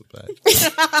 go to bed.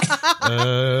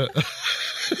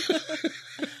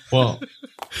 Well,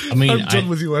 I mean, I'm done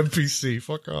with you, NPC.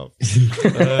 Fuck off.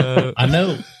 I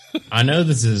know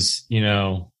this is,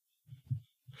 this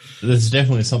is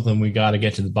definitely something we got to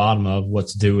get to the bottom of, what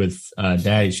to do with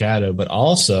Daddy Shadow, but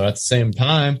also at the same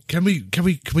time, Can we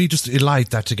just elide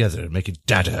that together and make it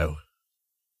Dado?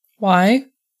 Why?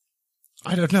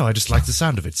 I don't know. I just like the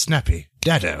sound of it. Snappy.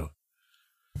 Dado.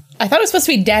 I thought it was supposed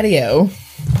to be Daddy-O.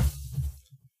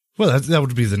 Well, that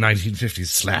would be the 1950s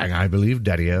slang, I believe.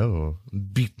 Daddy-o or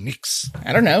beatniks.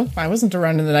 I don't know. I wasn't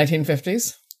around in the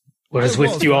 1950s. What is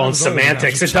with you all in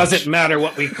semantics? It doesn't matter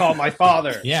what we call my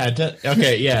father. yeah,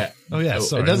 okay, yeah. Oh, yeah,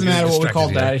 sorry. It doesn't I'm matter what we distracted call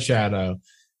here. Daddy Shadow.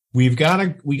 We got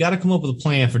to come up with a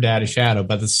plan for Daddy Shadow,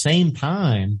 but at the same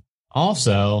time,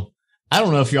 also, I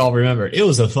don't know if y'all remember, it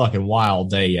was a fucking wild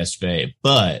day yesterday,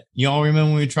 but y'all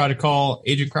remember when we tried to call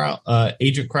Agent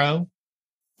Crow?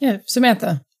 Yeah,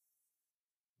 Samantha.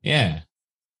 Yeah.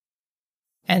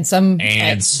 And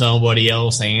somebody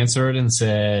else answered and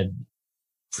said,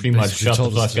 pretty much Basically shut the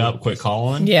told us fuck to- up, quit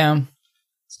calling. yeah.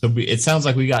 So it sounds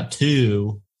like we got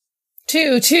two.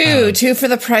 Two for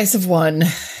the price of one.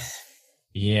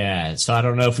 Yeah. So I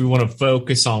don't know if we want to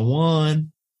focus on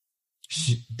one,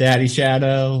 Daddy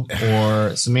Shadow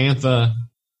or Samantha.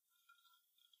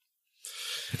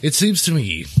 It seems to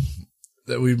me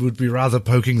that we would be rather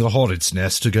poking the hornet's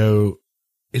nest to go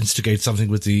instigate something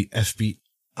with the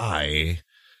FBI.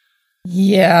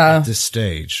 Yeah. at this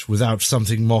stage without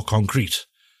something more concrete.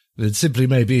 It simply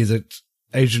may be that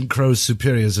Agent Crow's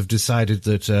superiors have decided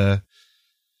that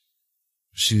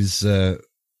she's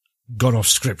gone off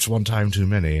script one time too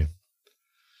many.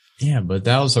 Yeah, but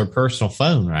that was her personal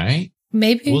phone, right?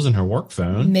 Maybe. It wasn't her work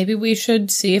phone. Maybe we should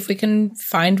see if we can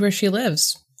find where she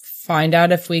lives. Find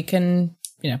out if we can,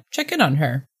 check in on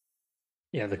her.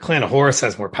 Yeah, the Clan of Horus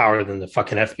has more power than the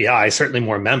fucking FBI. Certainly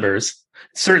more members.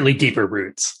 Certainly deeper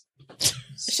roots.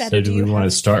 Shadow, So do we you want to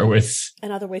have start with...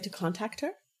 another way to contact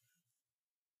her?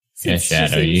 Yeah, Since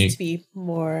Shadow, she you seems to be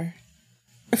more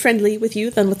friendly with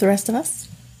you than with the rest of us.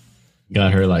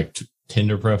 got her like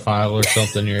Tinder profile or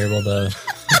something? You're able to...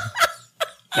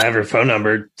 I have her phone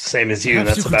number, same as you. Perhaps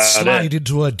That's you could about slide it.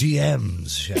 into her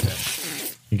DMs,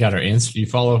 Shadow. You got her you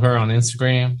follow her on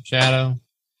Instagram, Shadow?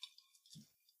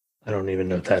 I don't even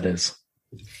know what that is.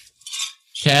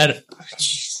 Shadow...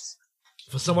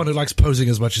 For someone who likes posing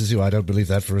as much as you, I don't believe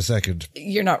that for a second.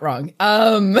 You're not wrong.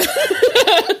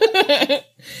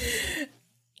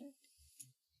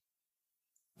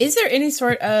 Is there any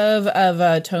sort of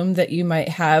a tome that you might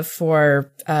have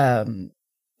for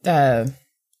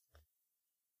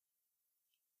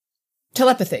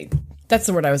telepathy? That's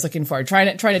the word I was looking for.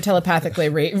 Trying to telepathically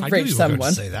reach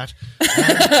someone. Say that.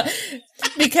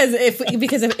 because if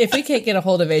we can't get a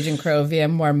hold of Agent Crow via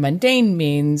more mundane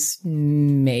means,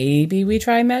 maybe we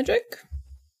try magic.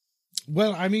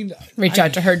 Well, I mean, Reach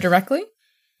out to her directly.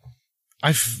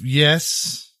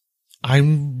 Yes,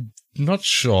 I'm not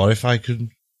sure if I could.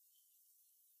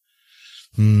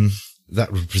 That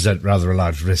would present rather a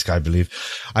large risk, I believe.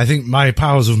 I think my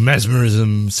powers of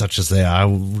mesmerism, such as they are,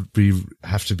 would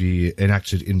have to be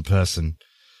enacted in person,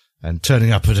 and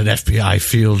turning up at an FBI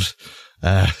field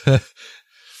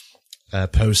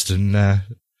post and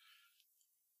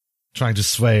trying to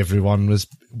sway everyone was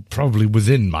probably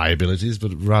within my abilities,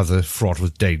 but rather fraught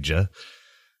with danger.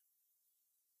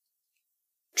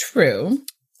 True.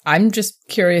 I'm just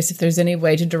curious if there's any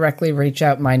way to directly reach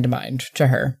out mind to mind to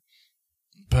her.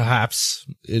 Perhaps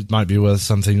it might be worth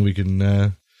something we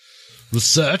can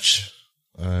research.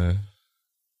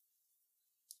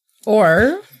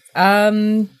 Or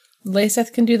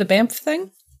Lyseth can do the BAMF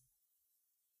thing.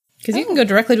 Because you can go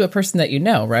directly to a person that you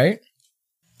know, right?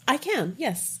 I can,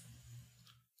 yes.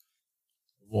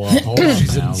 Well, hold on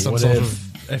She's now. in some What sort if-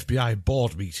 of FBI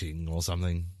board meeting or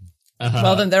something.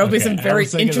 Well, then there will be Okay, some I very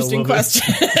was thinking a interesting little bit-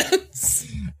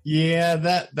 questions. Yeah,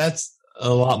 that's a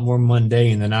lot more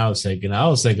mundane than I was thinking. I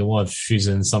was thinking, what if she's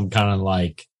in some kind of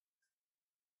like...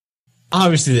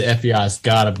 Obviously, the FBI's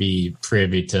got to be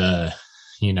privy to,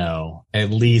 at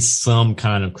least some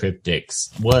kind of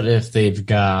cryptics. What if they've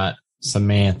got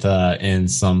Samantha in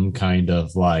some kind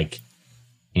of like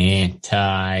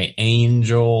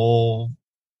anti-angel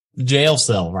jail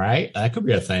cell, right? That could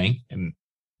be a thing. And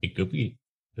it could be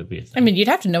a thing. I mean, you'd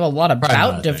have to know a lot Probably not about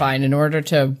a thing. Divine in order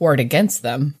to ward against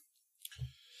them.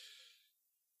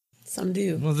 Some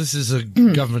do. Well, this is a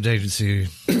government agency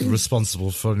responsible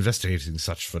for investigating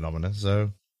such phenomena,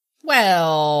 so...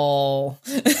 Well,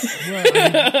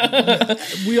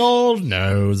 We all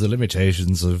know the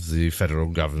limitations of the federal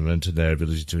government and their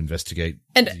ability to investigate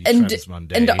and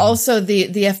transmundane. also the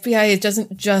FBI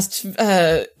doesn't just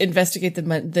investigate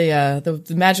the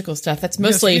magical stuff. That's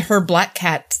mostly her Black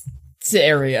Cat's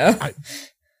area.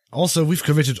 Also, we've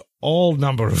committed all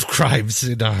number of crimes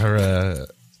in our...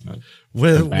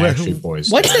 Backstreet Boys.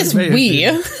 What's this we?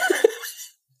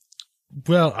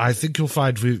 Well, I think you'll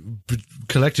find we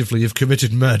collectively have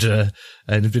committed murder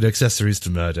and have been accessories to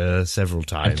murder several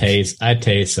I times.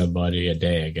 tased somebody a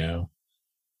day ago.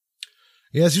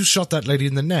 Yes, you shot that lady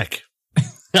in the neck.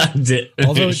 I did.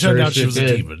 Although it turned out she Sure was a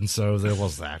did. demon, so there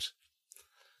was that.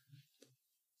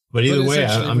 But either But way,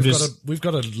 essentially, I'm just... we've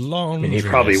got a long And he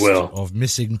probably list will. of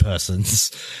missing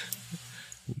persons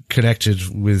connected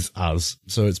with us,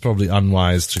 so it's probably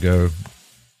unwise to go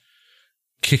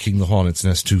kicking the hornet's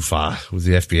nest too far with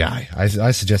the FBI. I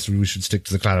suggest we should stick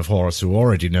to the Clan of Horus, who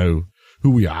already know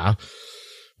who we are.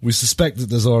 We suspect that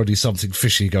there's already something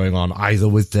fishy going on, either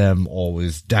with them or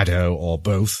with Dado or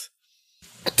both.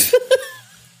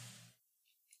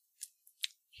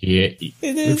 Yeah,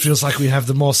 It feels like we have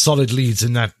the more solid leads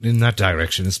in that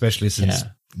direction, especially since Yeah.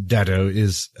 Dado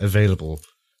is available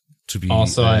to be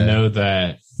also, I know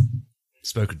that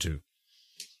spoken to.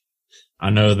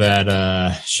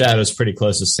 Shadow's pretty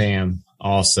close to Sam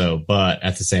also, but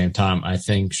at the same time, I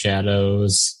think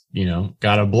Shadow's,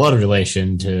 got a blood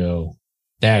relation to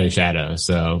Daddy Shadow,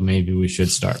 so maybe we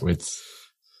should start with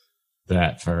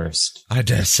that first. I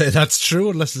dare say that's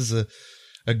true, unless there's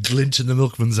a glint in the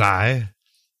milkman's eye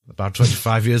about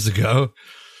 25 years ago.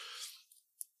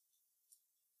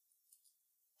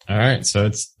 All right, so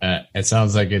it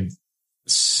sounds like it's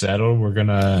settled. We're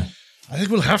gonna. I think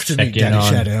we'll have to Check meet in Daddy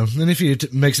on- Shadow, and if he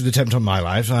makes an attempt on my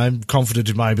life, I'm confident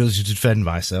in my ability to defend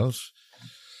myself.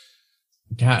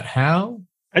 God, how?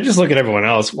 I just look at everyone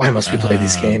else. Why must we play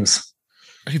these games?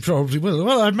 He probably will.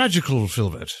 Well, I'm magical,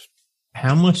 Filbert.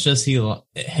 How much does he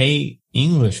hate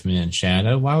Englishmen,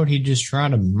 Shadow? Why would he just try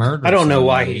to murder? I don't know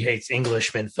why somebody? he hates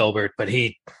Englishmen, Filbert, but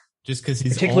he Just because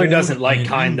he's particularly old doesn't like and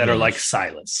kind that are like English.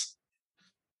 Silas.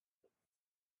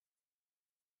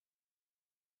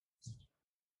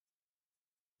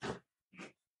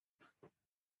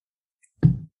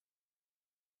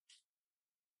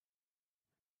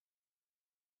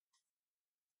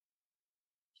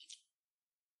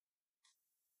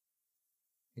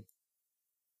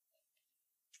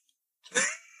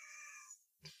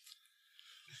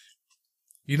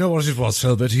 You know what it was,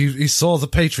 Filbert? He saw the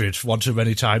Patriot one too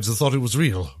many times and thought it was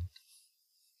real.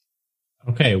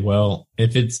 Okay, well,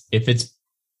 if it's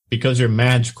because you're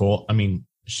magical, I mean,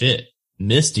 shit.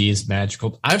 Misty is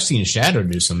magical. I've seen Shadow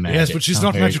do some magic. Yes, but she's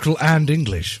not very- magical and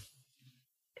English.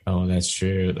 Oh, that's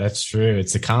true. That's true.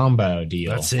 It's a combo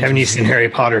deal. That's it. Haven't you seen Harry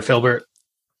Potter, Filbert?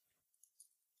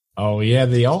 Oh yeah,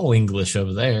 the all English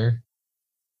over there.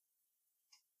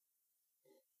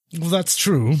 Well, that's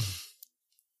true.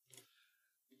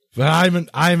 But I'm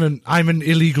an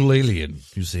illegal alien,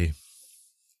 you see.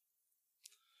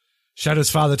 Shadow's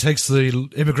father takes the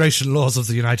immigration laws of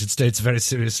the United States very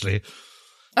seriously.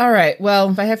 All right.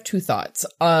 Well, I have two thoughts.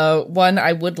 One,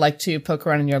 I would like to poke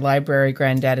around in your library,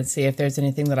 Granddad, and see if there's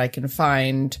anything that I can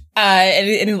find.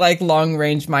 Any like long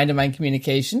range mind to mind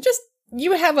communication. Just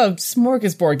you have a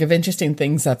smorgasbord of interesting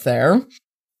things up there.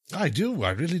 I do.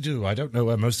 I really do. I don't know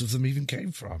where most of them even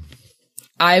came from.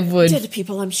 I would. Dead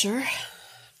people, I'm sure.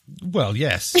 Well,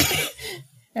 yes.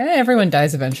 Everyone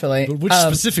dies eventually. But which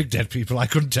specific dead people, I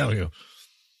couldn't tell you.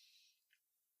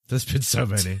 There's been so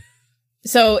many.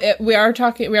 So we are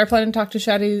planning to talk to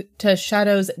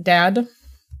Shadow's dad.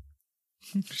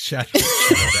 Shadow.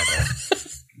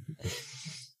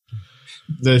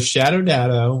 The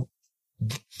Shadow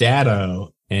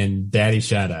Dado, and Daddy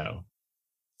Shadow.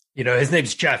 You know, his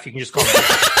name's Jeff. You can just call him.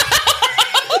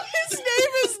 His name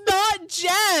is not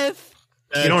Jeff.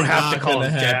 You don't have to That's call not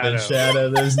him gonna happen, Shadow. Shadow.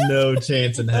 There's no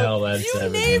chance in hell that's You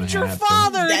ever named gonna your happen.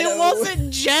 father, and it Dado.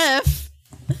 wasn't Jeff.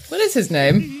 What is his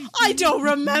name? I don't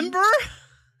remember.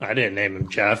 I didn't name him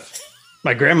Jeff.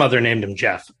 My grandmother named him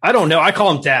Jeff. I don't know. I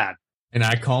call him Dad. And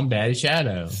I call him Daddy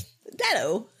Shadow.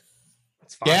 Dado.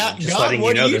 It's fine. Yeah, I'm just God, letting you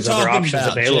what know are you there's other talking options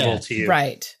about, available Jeff? to you.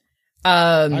 Right.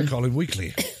 I call him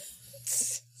Weekly.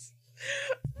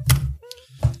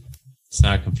 It's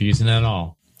not confusing at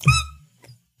all.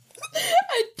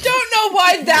 I don't know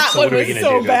why that So one what are we was gonna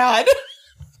so do, Joe? bad.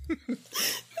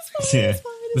 Yeah,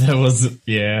 that was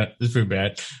it's pretty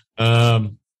bad.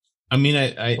 I mean,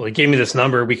 I Well, he gave me this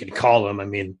number. We could call him. I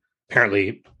mean,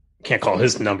 apparently can't call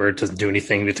his number. It doesn't do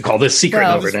anything. We have to call this secret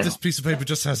Well, number now. This piece of paper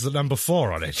just has the number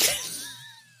 4 on it.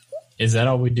 is that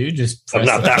all we do? Just Oh, press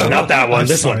not the- that. Not that one. I'm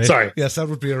This one. Sorry. Yes, that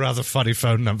would be a rather funny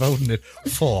phone number, wouldn't it?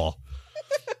 4.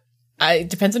 It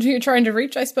depends on who you're trying to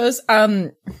reach, I suppose.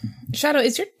 Shadow,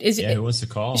 Yeah, who wants to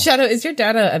call? Shadow, is your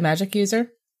dad a magic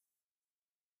user?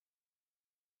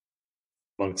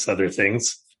 Amongst other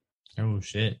things. Oh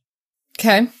shit!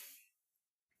 Okay.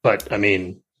 But I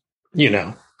mean, you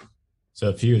know, So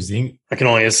if he was I can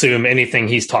only assume anything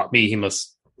he's taught me, he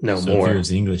must know if he more.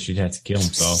 was English, he'd have to kill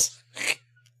himself.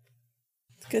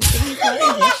 Good thing he's not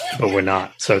English. But we're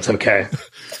not, so it's okay.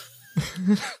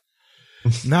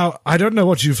 Now, I don't know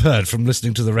what you've heard from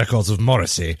listening to the records of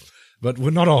Morrissey, but we're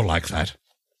not all like that.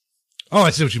 Oh, I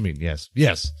see what you mean. Yes.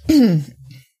 Yes. All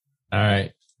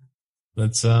right,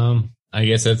 let's I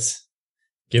guess let's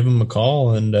give him a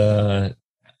call and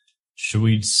should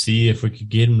we see if we could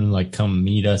get him to like come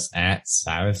meet us at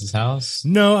Cyrus's house?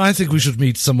 No, I think we should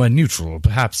meet somewhere neutral,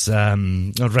 perhaps a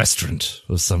restaurant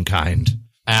of some kind,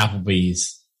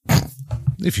 Applebee's.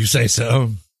 if you say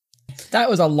so. That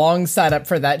was a long setup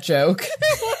for that joke.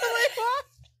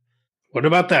 What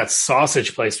about that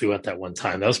sausage place we went that one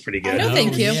time? That was pretty good. No,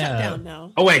 thank you. Yeah. Down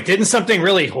now. Oh wait, didn't something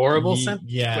really horrible send?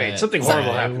 Yeah. Wait, something horrible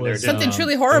it happened there, was, didn't Something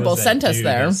truly it horrible was that sent us dude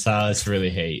there. that Silas really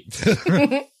hates.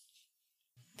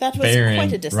 That was Baron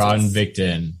quite a distance. Ron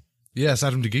Victon. Yes,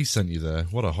 Adam de Geese sent you there.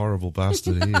 What a horrible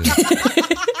bastard he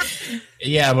is.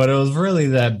 Yeah, but it was really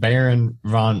that Baron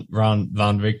von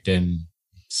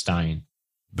Richtenstein.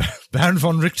 Baron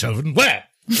von Richthofen. Where?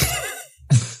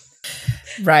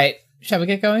 Right. Shall we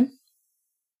get going?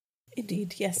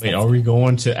 Indeed, yes. Wait, that's are we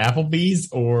going to Applebee's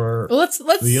or Well, let's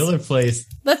the other place?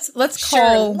 let's Sure,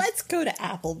 call let's go to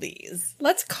Applebee's.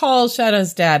 let's call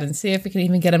Shadow's dad and see if we can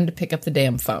even get him to pick up the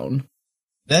damn phone.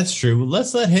 That's true.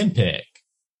 Let's let him pick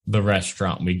the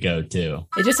restaurant we go to.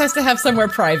 It just has to have somewhere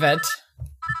private.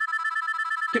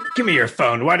 Give me your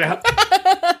phone. Why the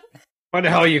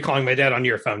hell are you calling my dad on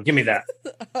your phone? Give me that.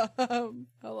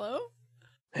 Hello?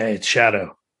 Hey, it's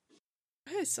Shadow.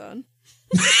 Hey, son.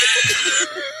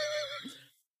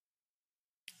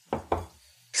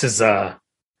 This is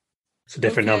it's a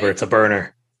different Okay. number. It's a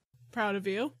burner. Proud of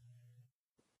you. Well,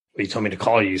 you told me to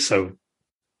call you, so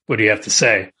what do you have to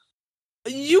say?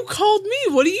 You called me.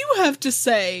 What do you have to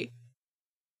say?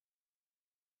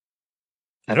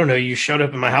 I don't know. You showed up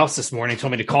at my house this morning,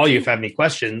 told me to call you if I have any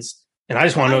questions, and I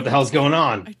just want to know what the hell's going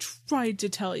on. I tried to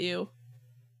tell you.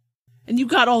 And you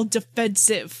got all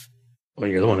defensive. Well,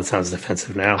 you're the one that sounds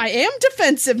defensive now. I am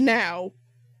defensive now.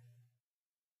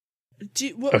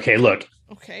 Okay, look.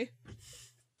 Okay.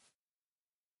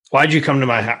 Why'd you come to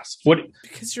my house? What?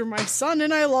 Because you're my son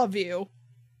and I love you.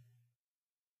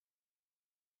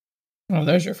 Oh,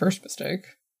 there's your first mistake.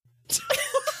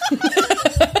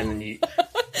 And then you,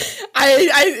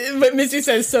 But Misty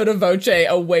says sotto voce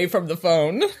away from the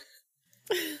phone.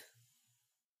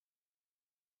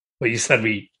 well, you said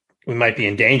we might be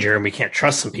in danger and we can't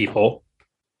trust some people.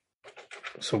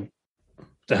 So,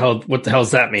 what the hell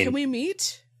does that mean? Can we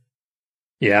meet?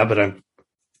 Yeah, but I've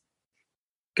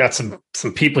got some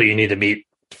people you need to meet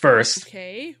first.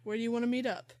 Okay. Where do you want to meet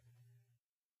up?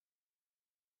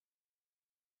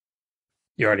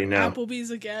 You already know. Applebee's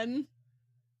again?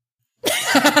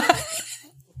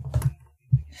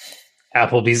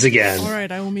 Applebee's again. All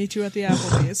right, I will meet you at the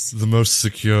Applebee's. The most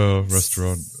secure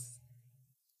restaurant.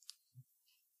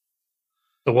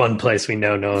 The one place we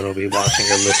know no one will be watching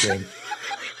or listening.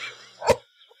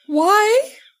 Why?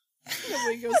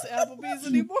 Nobody goes to Applebee's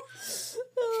anymore.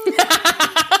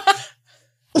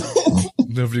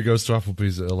 Nobody goes to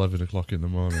Applebee's at 11 o'clock in the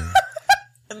morning.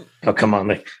 Oh, come on.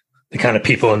 The kind of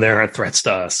people in there aren't threats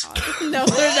to us. No,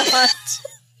 they're not.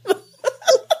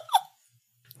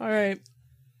 All right.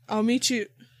 I'll meet you.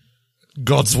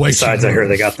 God's waiting Besides, I room. heard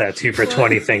they got that 2 for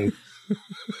 20 thing.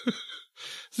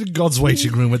 It's in God's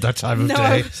waiting room at that time of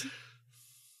day.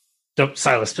 Don't,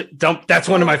 Silas, don't. That's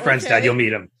one of my friends, okay. Dad. You'll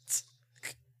meet him.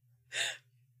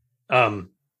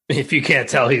 If you can't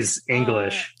tell, he's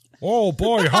English. Oh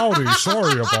boy, howdy.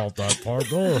 Sorry about that,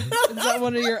 partner. Is that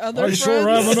one of your other I friends? sure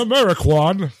am an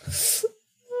American.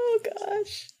 Oh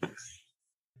gosh.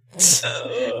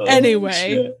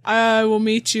 Anyway, I will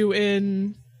meet you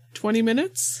in 20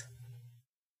 minutes.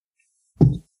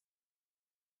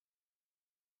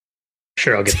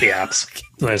 Sure, I'll get the apps.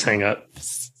 Let's hang up.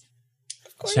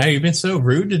 Shadow, you've been so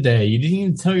rude today. You didn't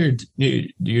even tell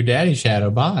your daddy,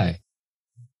 Shadow, bye.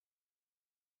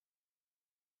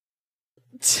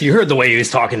 You heard the way he was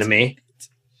talking to me.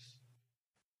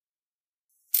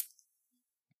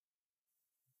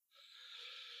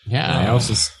 Yeah, I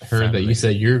also heard that you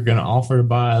said you're going to offer to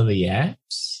buy the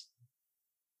apps.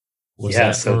 Was Yeah,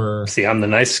 that so for, see, I'm the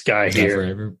nice guy is that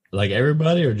here. for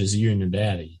everybody, or just you and your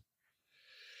daddy?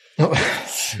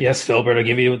 Yes, Filbert, I'll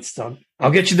give you what's done.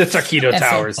 I'll get you the Taquito That's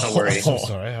Towers. Don't worry. I'm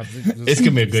sorry. It's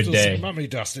gonna be a good still day. Some mummy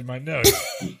dust in my nose.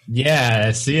 Yeah,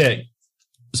 I see it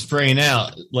spraying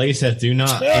out. Lady said, do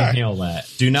not inhale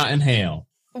that. Do not inhale.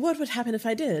 What would happen if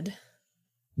I did?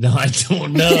 No, I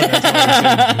don't know. That's why I said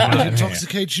do It not might inhale.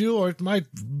 intoxicate you, or it might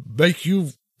make you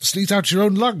sleet out your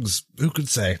own lungs. Who could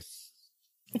say?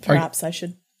 Perhaps I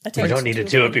should We attempt don't need to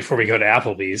do it before we go to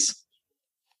Applebee's.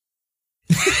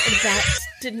 That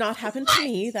did not happen to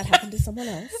me. That happened to someone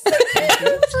else.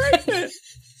 Thank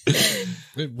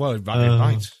you. Well, it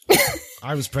might.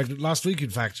 I was pregnant last week, in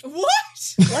fact. What?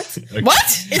 What? What?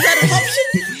 Is that an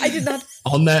option? I did not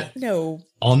On that know.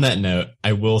 note,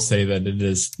 I will say that it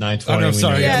is 9:20. Oh, no, We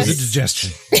sorry. know Yes. It was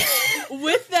indigestion.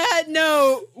 With that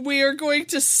note, we are going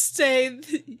to stay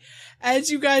as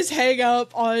you guys hang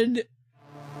up on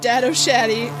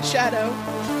Shadow.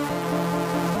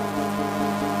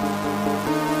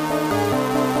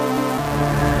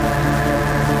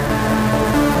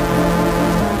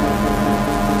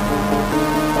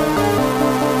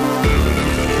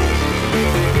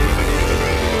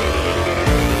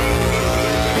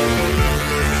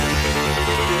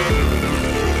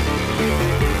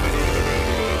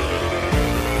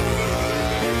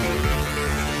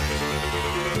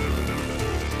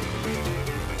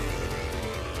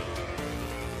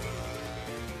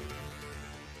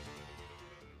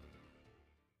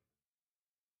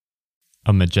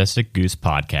 A Majestic Goose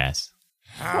podcast.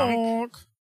 Honk.